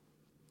know,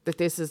 that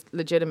this is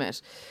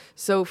legitimate.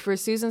 So for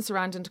Susan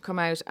Sarandon to come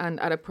out and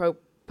at a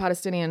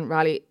pro-Palestinian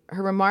rally,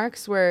 her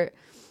remarks were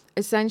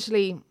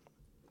essentially,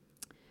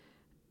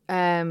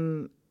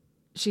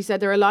 she said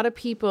there are a lot of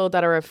people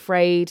that are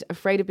afraid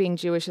of being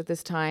Jewish at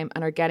this time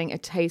and are getting a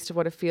taste of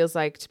what it feels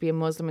like to be a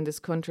Muslim in this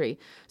country,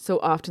 so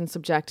often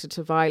subjected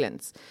to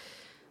violence.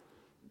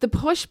 The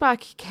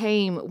pushback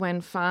came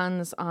when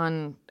fans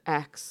on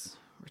X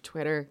or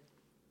Twitter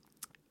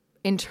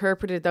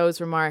interpreted those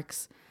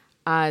remarks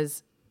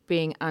as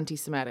being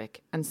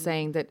anti-Semitic and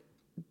saying that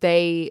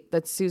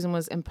Susan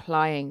was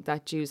implying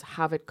that Jews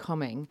have it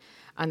coming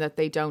and that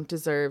they don't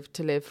deserve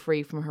to live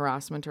free from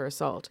harassment or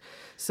assault.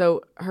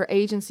 So her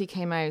agency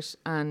came out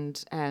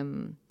and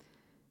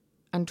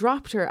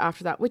dropped her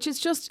after that, which is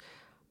just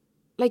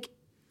like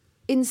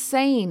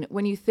insane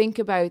when you think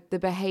about the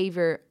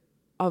behavior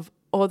of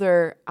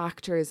other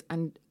actors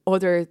and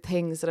other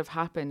things that have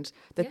happened,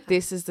 that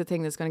this is the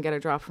thing that's going to get a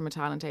drop from a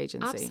talent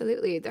agency.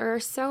 Absolutely. There are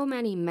so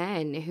many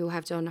men who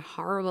have done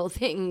horrible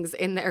things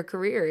in their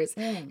careers,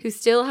 who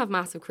still have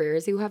massive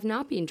careers, who have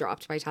not been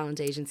dropped by talent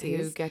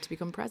agencies. Who get to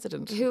become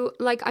president. Who,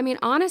 like, I mean,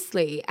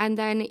 honestly, and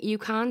then you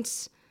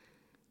can't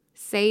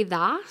say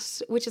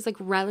that, which is like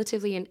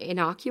relatively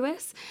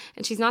innocuous.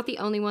 And she's not the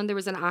only one. There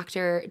was an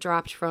actor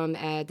dropped from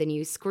the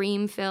new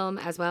Scream film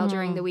as well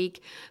during the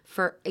week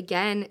for,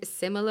 again,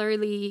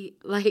 similarly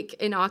like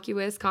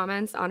innocuous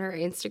comments on her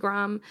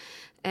Instagram.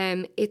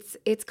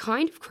 It's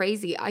kind of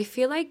crazy. I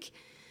feel like,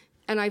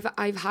 and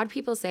I've had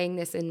people saying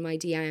this in my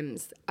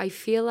DMs, I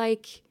feel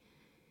like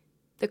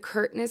the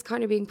curtain is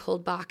kind of being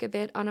pulled back a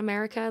bit on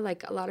America.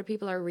 Like, a lot of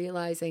people are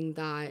realizing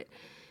that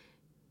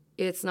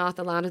it's not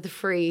the land of the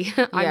free.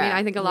 I mean,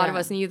 I think a lot of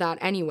us knew that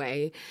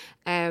anyway.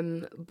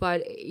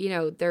 But, you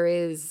know,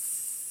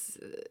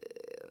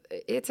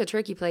 it's a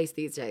tricky place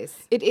these days.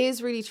 It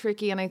is really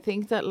tricky. And I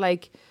think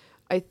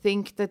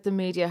that the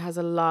media has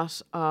a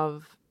lot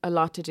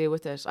to do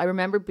with it. I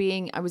remember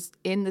I was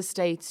in the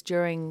States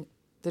during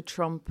the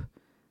Trump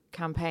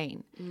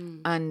campaign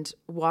and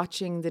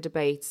watching the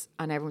debates,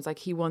 and everyone's like,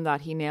 he won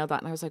that, he nailed that.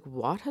 And I was like,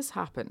 what has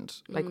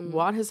happened? Like,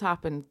 what has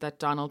happened that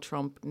Donald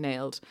Trump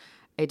nailed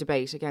a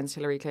debate against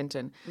Hillary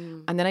Clinton?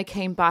 And then I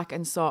came back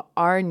and saw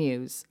our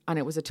news, and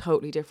it was a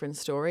totally different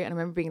story. And I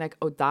remember being like,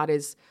 oh, that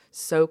is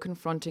so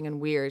confronting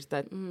and weird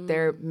that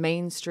their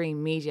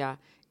mainstream media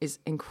is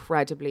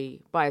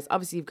incredibly biased.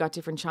 Obviously, you've got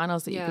different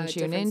channels that you can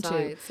tune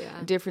into,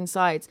 different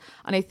sides.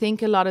 And I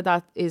think a lot of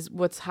that is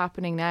what's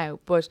happening now.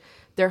 But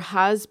there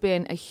has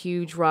been a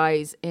huge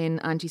rise in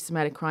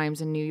anti-Semitic crimes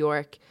in New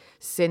York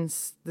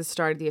since the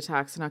start of the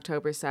attacks on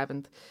October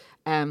 7th.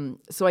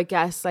 So I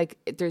guess like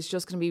there's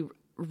just going to be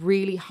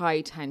really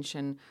high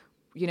tension,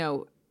 you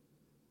know,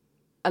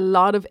 a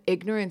lot of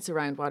ignorance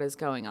around what is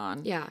going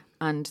on. Yeah.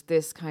 And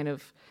this kind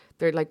of,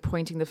 they're like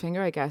pointing the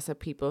finger, I guess, at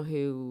people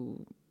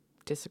who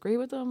disagree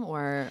with them,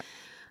 or...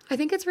 I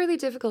think it's really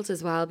difficult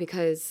as well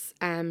because,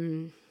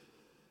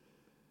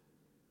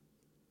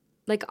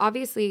 like,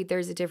 obviously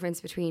there's a difference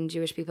between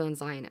Jewish people and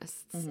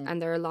Zionists.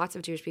 And there are lots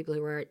of Jewish people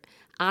who are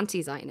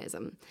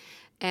anti-Zionism.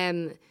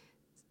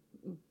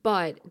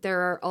 But there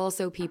are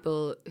also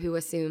people who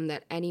assume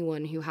that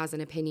anyone who has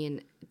an opinion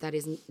that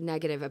is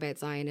negative about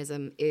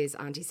Zionism is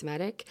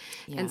anti-Semitic.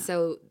 Yeah. And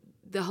so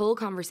the whole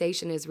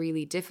conversation is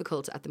really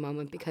difficult at the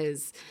moment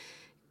because,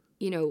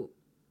 you know,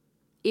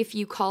 if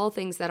you call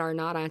things that are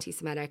not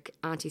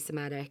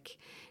anti-Semitic,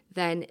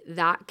 then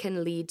that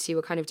can lead to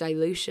a kind of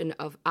dilution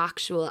of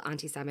actual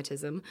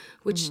anti-Semitism,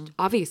 which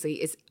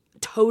obviously is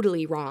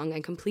totally wrong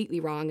and completely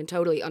wrong and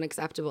totally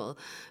unacceptable.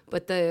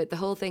 But the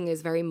whole thing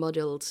is very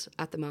muddled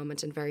at the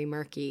moment and very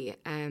murky.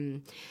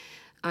 And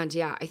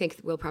yeah, I think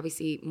we'll probably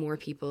see more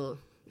people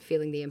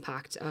feeling the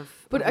impact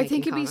of... But I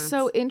think it'd be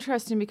so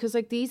interesting because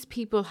like these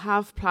people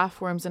have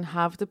platforms and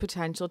have the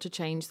potential to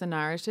change the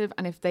narrative.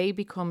 And if they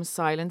become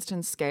silenced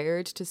and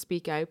scared to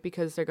speak out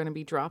because they're going to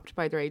be dropped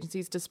by their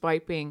agencies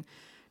despite being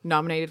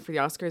nominated for the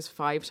Oscars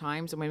 5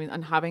 times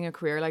and having a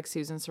career like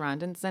Susan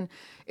Sarandon's, then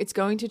it's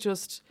going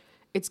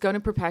to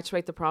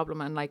perpetuate the problem,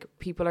 and like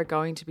people are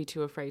going to be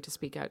too afraid to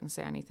speak out and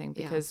say anything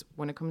because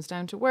when it comes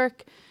down to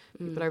work,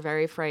 people are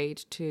very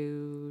afraid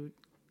to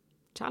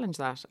challenge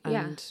that.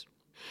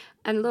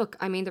 And look,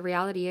 I mean, the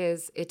reality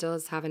is it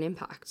does have an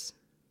impact.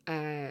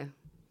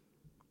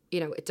 You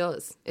know, it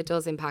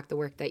does impact the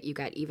work that you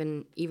get,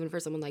 even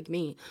for someone like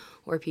me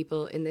or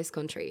people in this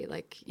country.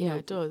 Like, you know,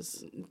 it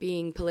does.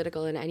 Being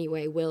political in any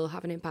way will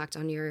have an impact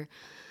on your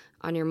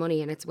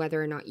money, and it's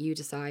whether or not you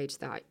decide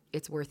that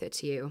it's worth it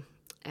to you.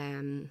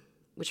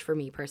 Which for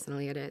me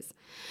personally it is.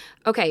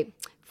 Okay,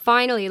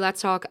 Finally,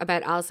 let's talk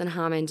about Alison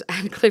Hammond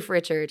and Cliff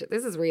Richard.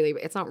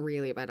 It's not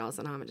really about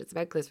Alison Hammond. It's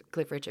about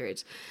Cliff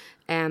Richard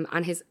and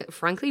his,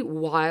 frankly,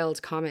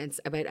 wild comments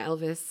about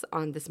Elvis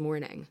on This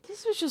Morning.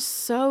 This was just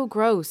so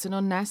gross and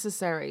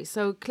unnecessary.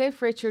 So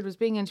Cliff Richard was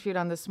being interviewed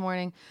on This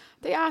Morning.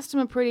 They asked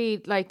him a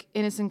pretty,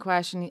 innocent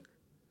question.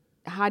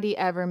 Had he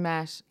ever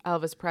met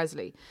Elvis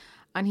Presley?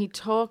 And he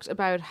talked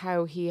about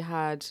how he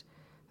had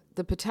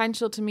the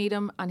potential to meet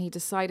him and he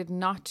decided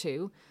not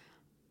to,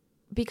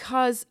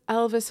 because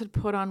Elvis had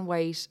put on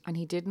weight and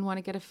he didn't want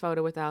to get a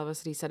photo with Elvis.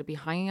 And he said it'd be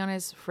hanging on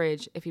his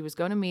fridge. If he was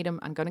going to meet him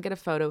and going to get a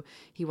photo,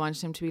 he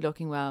wanted him to be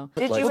looking well.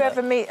 Did you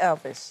ever meet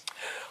Elvis?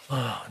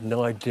 Oh,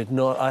 no, I did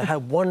not. I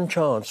had one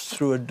chance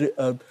through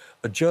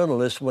a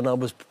journalist when I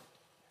was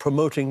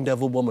promoting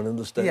Devil Woman in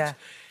the States. Yeah.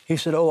 He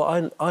said,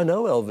 I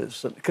know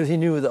Elvis, because he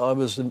knew that I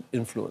was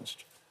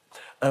influenced.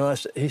 And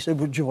he said,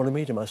 would you want to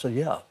meet him? I said,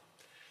 yeah.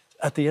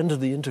 At the end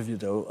of the interview,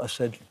 though, I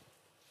said,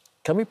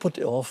 can we put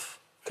it off?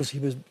 Because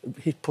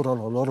he'd put on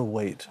a lot of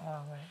weight.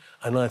 Oh, right.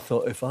 And I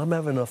thought, if I'm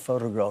having a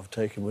photograph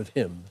taken with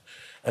him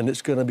and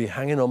it's going to be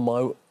hanging on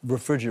my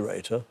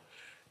refrigerator,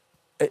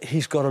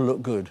 he's got to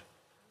look good.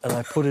 And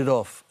I put it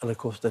off, and of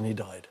course, then he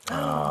died.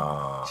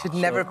 Oh. Should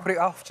never put it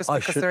off just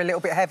because they're a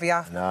little bit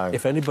heavier. No.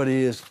 If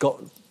anybody has got,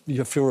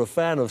 if you're a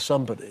fan of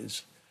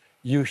somebody's,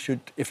 you should,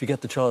 if you get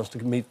the chance to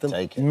meet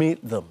them,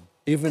 meet them,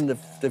 even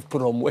if they've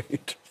put on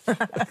weight.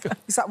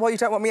 Is that why you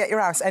don't want me at your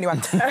house? Anyway,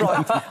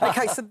 right.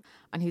 Okay, so...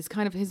 And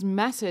his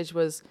message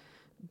was,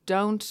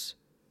 don't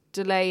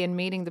delay in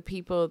meeting the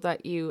people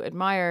that you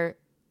admire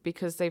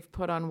because they've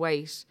put on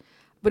weight.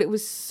 But it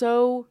was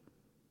so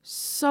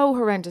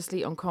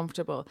horrendously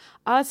uncomfortable.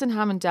 Alison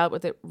Hammond dealt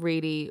with it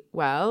really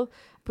well,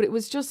 but it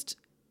was just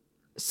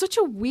such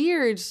a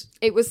weird...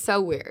 It was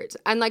so weird.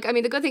 And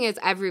the good thing is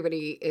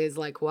everybody is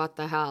like, what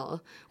the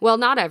hell? Well,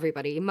 not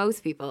everybody.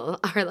 Most people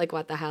are like,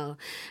 what the hell?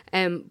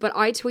 But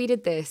I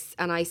tweeted this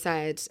and I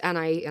said, and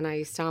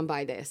I stand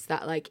by this,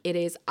 that it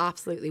is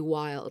absolutely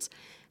wild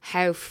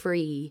how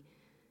free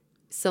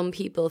some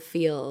people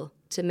feel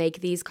to make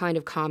these kind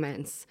of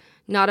comments,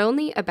 not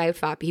only about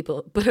fat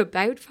people, but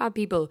about fat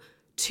people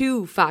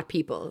to fat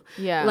people.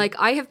 Yeah.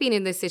 I have been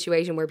in this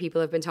situation where people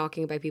have been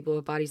talking about people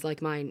with bodies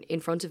like mine in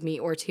front of me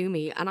or to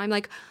me, and I'm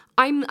like,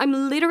 I'm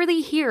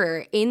literally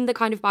here in the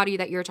kind of body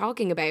that you're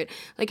talking about.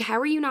 How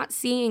are you not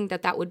seeing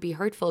that would be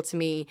hurtful to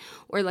me,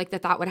 or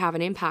that would have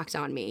an impact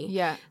on me?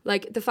 Yeah.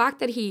 The fact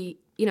that he,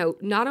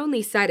 not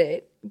only said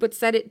it, but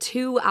said it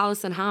to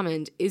Alison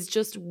Hammond is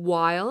just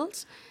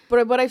wild.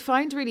 But what I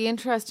find really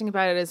interesting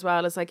about it as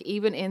well is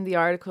even in the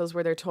articles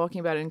where they're talking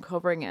about it and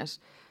covering it,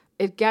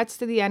 it gets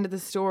to the end of the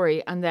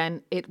story and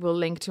then it will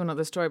link to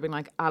another story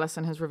being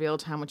Alison has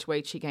revealed how much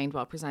weight she gained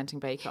while presenting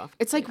Bake Off.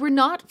 It's we're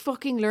not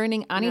fucking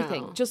learning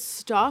anything. No. Just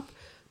stop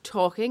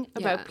talking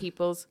about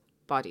people's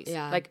bodies.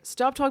 Yeah.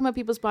 Stop talking about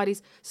people's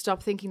bodies.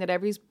 Stop thinking that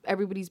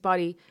everybody's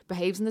body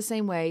behaves in the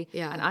same way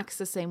and acts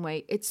the same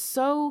way. It's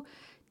so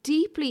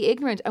deeply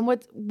ignorant. And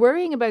what's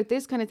worrying about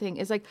this kind of thing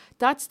is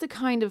that's the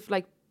kind of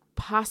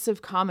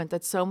passive comment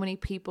that so many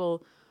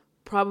people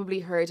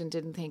probably heard and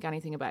didn't think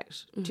anything about.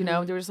 Mm-hmm. Do you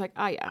know? They were just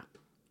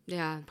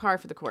yeah, par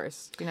for the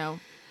course,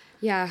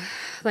 Yeah,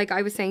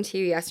 I was saying to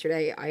you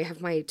yesterday, I have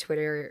my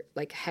Twitter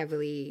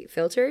heavily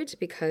filtered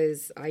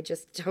because I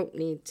just don't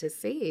need to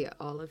see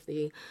all of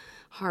the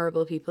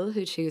horrible people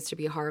who choose to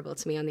be horrible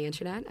to me on the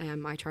internet.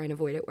 I try and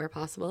avoid it where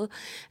possible.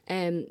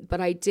 But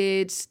I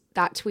did,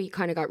 that tweet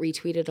kind of got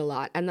retweeted a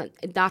lot. And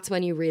that's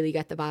when you really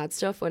get the bad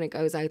stuff, when it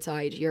goes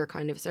outside your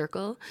kind of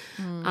circle.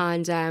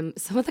 And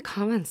some of the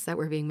comments that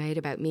were being made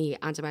about me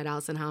and about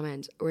Alison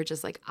Hammond were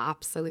just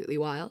absolutely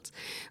wild.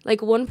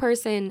 One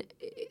person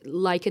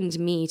likened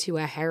me to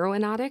a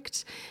heroin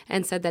addict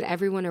and said that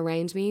everyone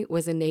around me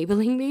was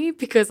enabling me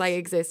because I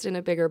exist in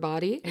a bigger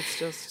body. It's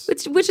just...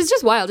 Which is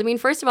just wild. I mean,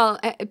 first of all,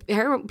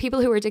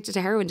 people who are addicted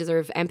to heroin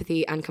deserve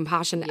empathy and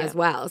compassion as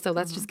well. So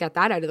let's just get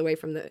that out of the way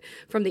from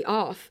the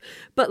off.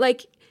 But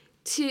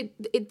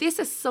this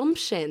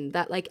assumption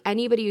that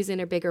anybody who's in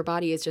a bigger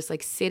body is just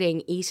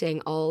sitting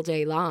eating all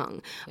day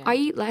long. Yeah. I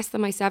eat less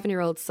than my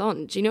 7-year-old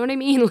son. Do you know what I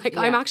mean?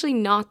 I'm actually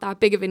not that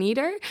big of an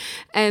eater.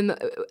 And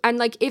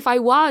if I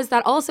was,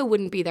 that also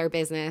wouldn't be their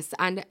business.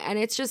 And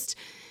it's just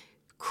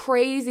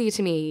crazy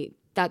to me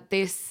that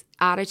this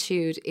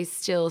attitude is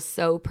still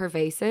so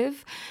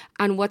pervasive.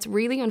 And what's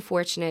really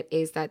unfortunate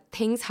is that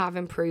things have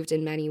improved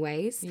in many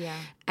ways. Yeah.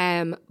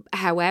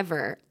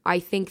 However, I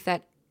think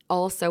that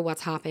also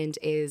what's happened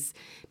is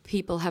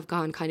people have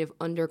gone kind of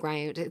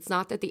underground. It's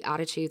not that the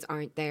attitudes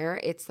aren't there,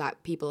 it's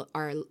that people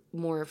are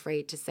more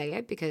afraid to say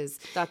it because...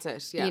 That's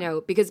it, yeah.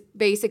 Because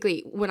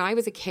basically when I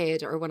was a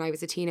kid or when I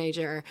was a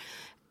teenager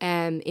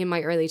in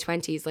my early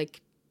 20s,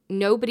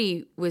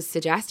 nobody was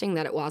suggesting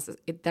that it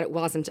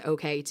wasn't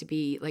okay to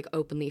be like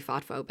openly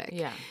fat phobic.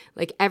 Yeah.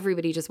 Like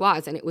everybody just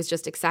was, and it was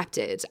just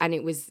accepted, and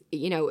it was,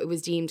 you know, it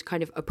was deemed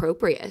kind of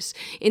appropriate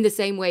in the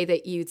same way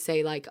that you'd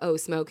say like, oh,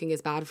 smoking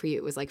is bad for you.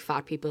 It was like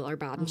fat people are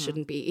bad and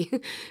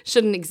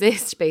shouldn't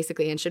exist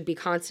basically, and should be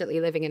constantly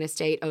living in a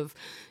state of,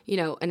 you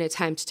know, an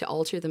attempt to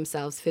alter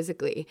themselves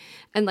physically.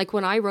 And like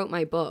when I wrote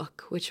my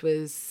book, which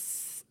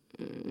was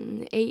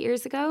 8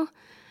 years ago,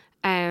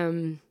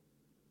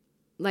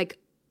 like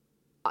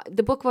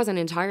the book wasn't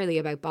entirely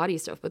about body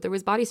stuff, but there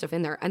was body stuff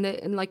in there.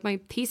 And like my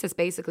thesis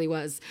basically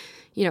was,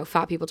 you know,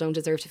 fat people don't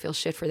deserve to feel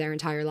shit for their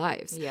entire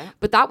lives. Yeah.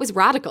 But that was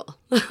radical.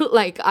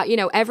 Like, you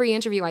know, every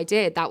interview I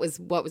did, that was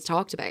what was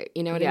talked about.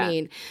 You know what I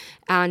mean?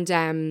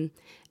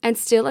 And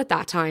still at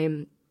that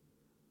time,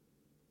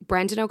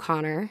 Brendan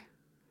O'Connor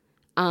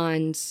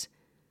and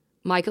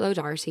Michael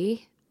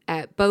O'Doherty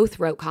both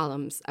wrote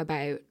columns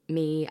about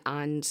me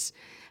and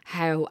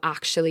how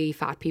actually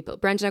fat people...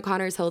 Brendan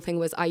O'Connor's whole thing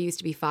was, I used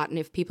to be fat, and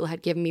if people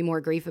had given me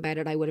more grief about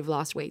it, I would have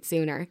lost weight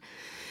sooner.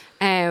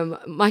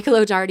 Michael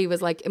O'Doherty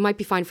was like, it might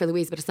be fine for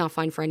Louise, but it's not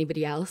fine for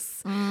anybody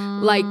else.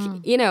 Like,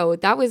 you know,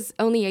 that was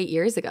only 8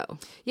 years ago.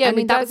 Yeah, I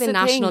mean that was in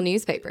national thing.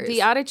 newspapers.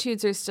 The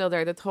attitudes are still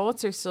there. The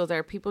thoughts are still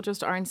there. People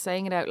just aren't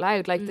saying it out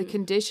loud. Like the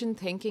conditioned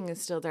thinking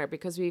is still there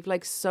because we've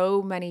like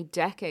so many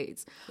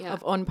decades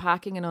of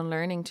unpacking and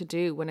unlearning to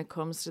do when it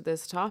comes to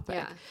this topic.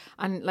 Yeah.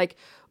 And like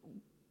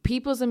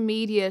people's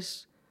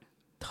immediate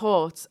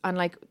thoughts and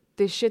like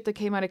the shit that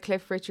came out of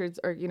Cliff Richards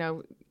or, you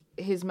know,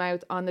 his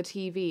mouth on the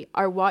TV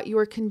are what you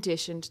are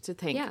conditioned to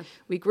think. Yeah.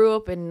 We grew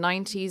up in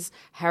 90s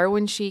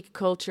heroin chic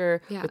culture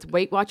with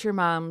Weight Watcher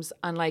moms,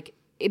 and like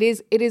it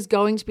is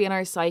going to be in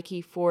our psyche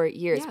for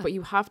years, but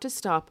you have to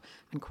stop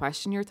and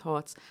question your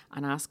thoughts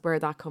and ask where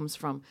that comes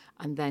from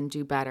and then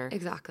do better.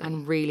 Exactly.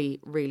 And really,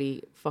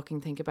 really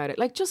fucking think about it.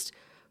 Like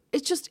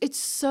it's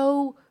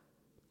so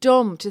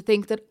dumb to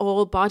think that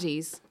all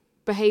bodies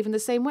behave in the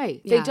same way.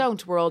 They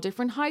don't. We're all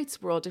different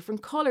heights, we're all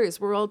different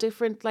colours, we're all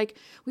different, like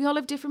we all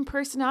have different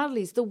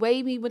personalities. The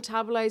way we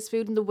metabolize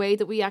food and the way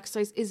that we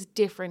exercise is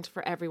different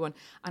for everyone,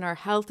 and our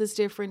health is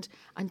different,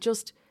 and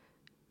just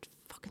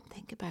fucking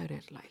think about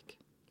it. Like,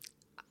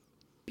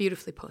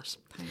 beautifully put.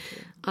 Thank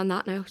you. On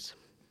that note,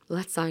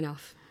 let's sign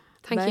off.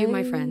 Thank you,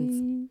 my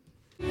friends.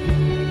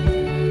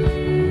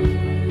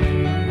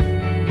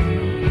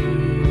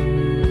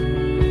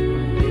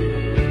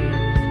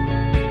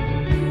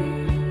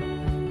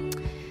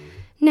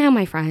 Now,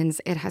 my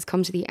friends, it has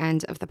come to the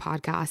end of the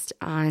podcast,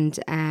 and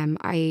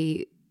I'm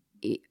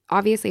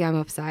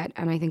upset,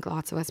 and I think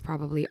lots of us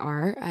probably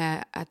are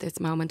at this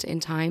moment in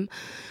time.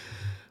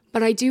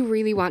 But I do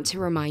really want to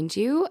remind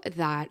you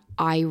that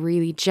I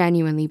really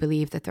genuinely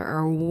believe that there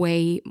are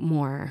way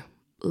more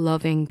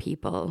loving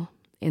people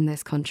in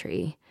this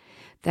country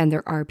than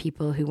there are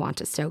people who want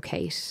to stoke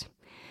hate.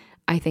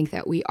 I think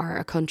that we are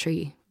a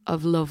country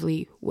of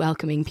lovely,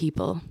 welcoming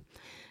people.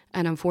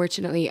 And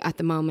unfortunately, at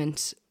the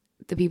moment,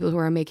 the people who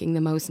are making the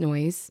most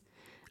noise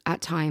at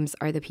times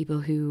are the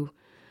people who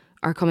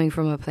are coming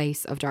from a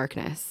place of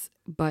darkness.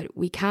 But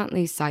we can't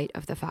lose sight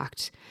of the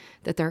fact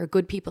that there are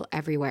good people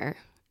everywhere,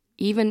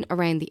 even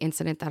around the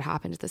incident that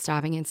happened, the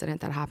stabbing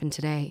incident that happened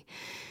today.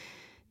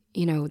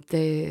 You know,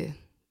 the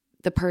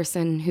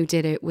person who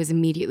did it was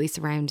immediately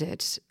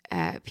surrounded.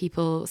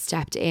 People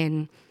stepped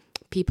in,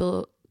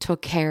 people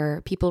took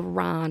care, people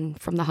ran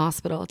from the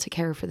hospital to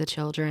care for the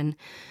children.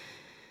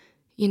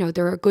 You know,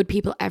 there are good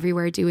people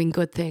everywhere doing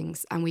good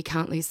things, and we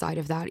can't lose sight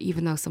of that,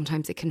 even though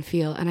sometimes it can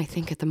feel, and I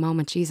think at the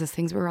moment, Jesus,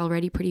 things were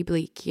already pretty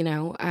bleak, you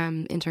know,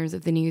 in terms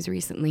of the news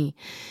recently.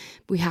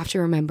 We have to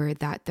remember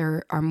that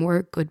there are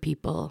more good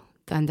people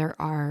than there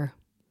are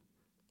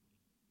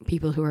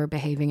people who are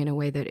behaving in a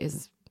way that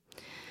is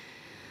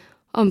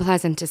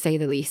unpleasant, to say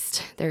the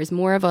least. There's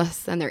more of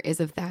us than there is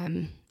of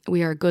them.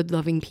 We are good,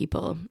 loving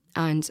people.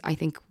 And I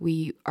think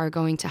we are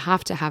going to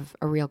have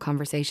a real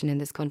conversation in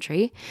this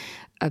country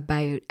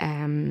about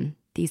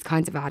these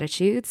kinds of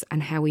attitudes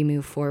and how we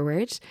move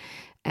forward.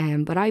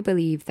 But I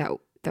believe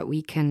that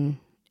we can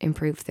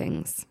improve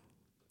things.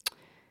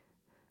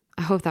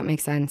 I hope that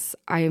makes sense.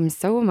 I am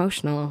so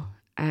emotional.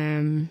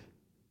 I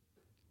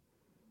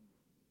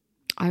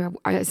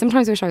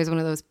sometimes wish I was one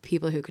of those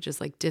people who could just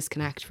like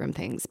disconnect from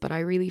things, but I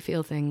really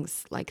feel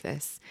things like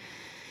this.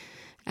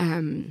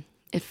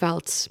 It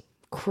felt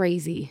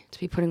crazy to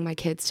be putting my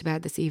kids to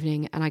bed this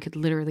evening and I could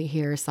literally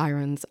hear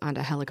sirens and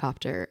a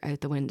helicopter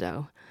out the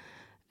window.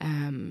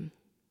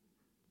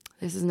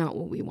 This is not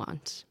what we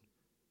want.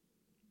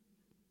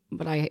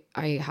 But I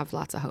have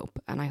lots of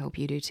hope, and I hope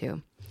you do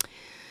too.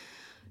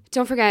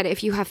 Don't forget,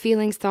 if you have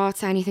feelings,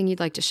 thoughts, anything you'd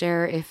like to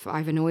share, if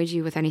I've annoyed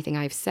you with anything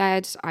I've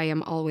said, I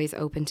am always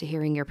open to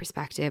hearing your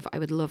perspective. I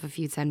would love if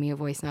you'd send me a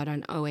voice note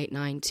on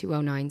 089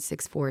 209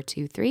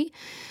 6423.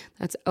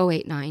 That's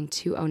 089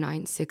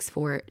 209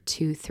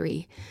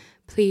 6423.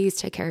 Please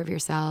take care of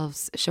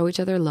yourselves, show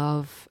each other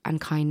love and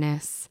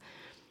kindness,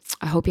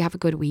 I hope you have a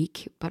good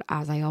week. But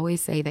as I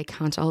always say, they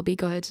can't all be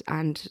good.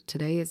 And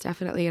today is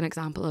definitely an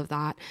example of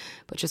that.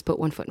 But just put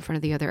one foot in front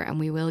of the other and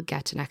we will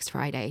get to next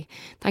Friday.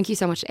 Thank you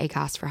so much to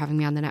Acast for having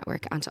me on the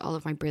network and to all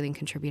of my brilliant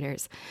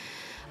contributors.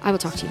 I will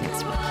talk to you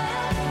next week.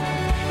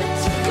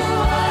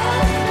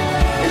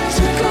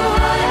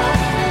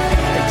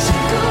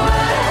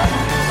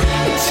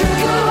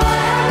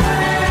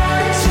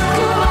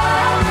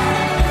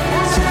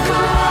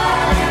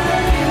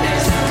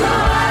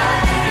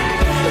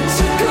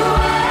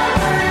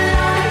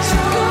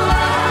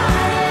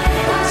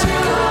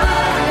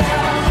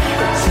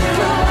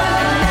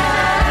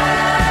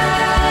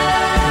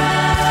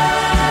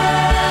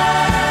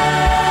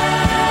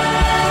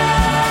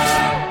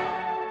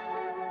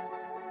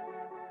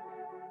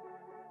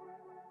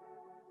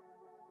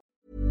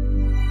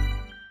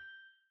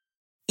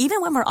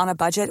 Even when we're on a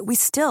budget, we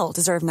still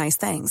deserve nice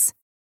things.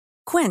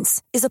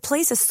 Quince is a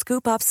place to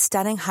scoop up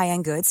stunning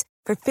high-end goods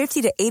for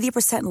 50 to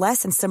 80%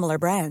 less than similar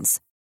brands.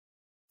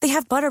 They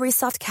have buttery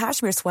soft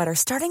cashmere sweaters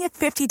starting at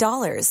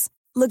 $50,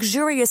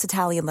 luxurious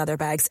Italian leather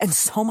bags, and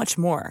so much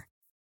more.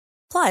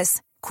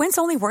 Plus, Quince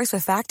only works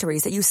with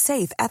factories that use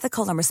safe,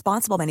 ethical, and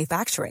responsible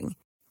manufacturing.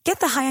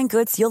 Get the high-end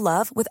goods you'll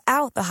love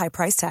without the high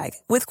price tag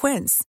with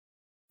Quince.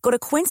 Go to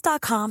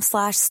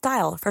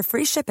quince.com/style for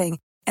free shipping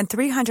and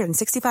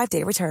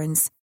 365-day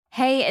returns.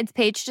 Hey, it's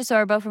Paige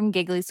DeSorbo from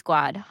Giggly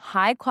Squad.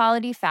 High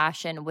quality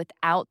fashion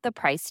without the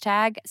price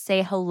tag.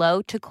 Say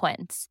hello to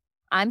Quince.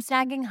 I'm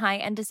snagging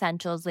high-end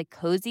essentials like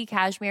cozy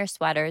cashmere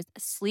sweaters,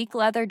 sleek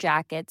leather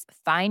jackets,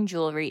 fine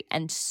jewelry,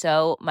 and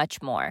so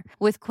much more.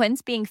 With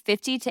Quince being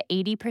 50 to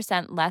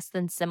 80% less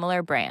than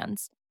similar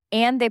brands.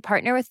 And they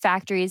partner with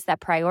factories that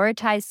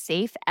prioritize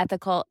safe,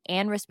 ethical,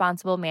 and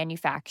responsible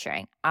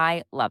manufacturing.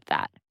 I love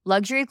that.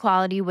 Luxury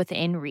quality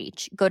within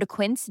reach. Go to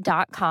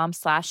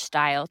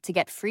quince.com/style to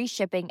get free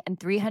shipping and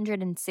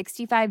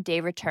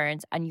 365-day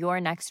returns on your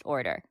next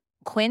order.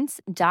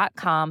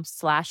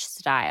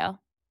 Quince.com/style.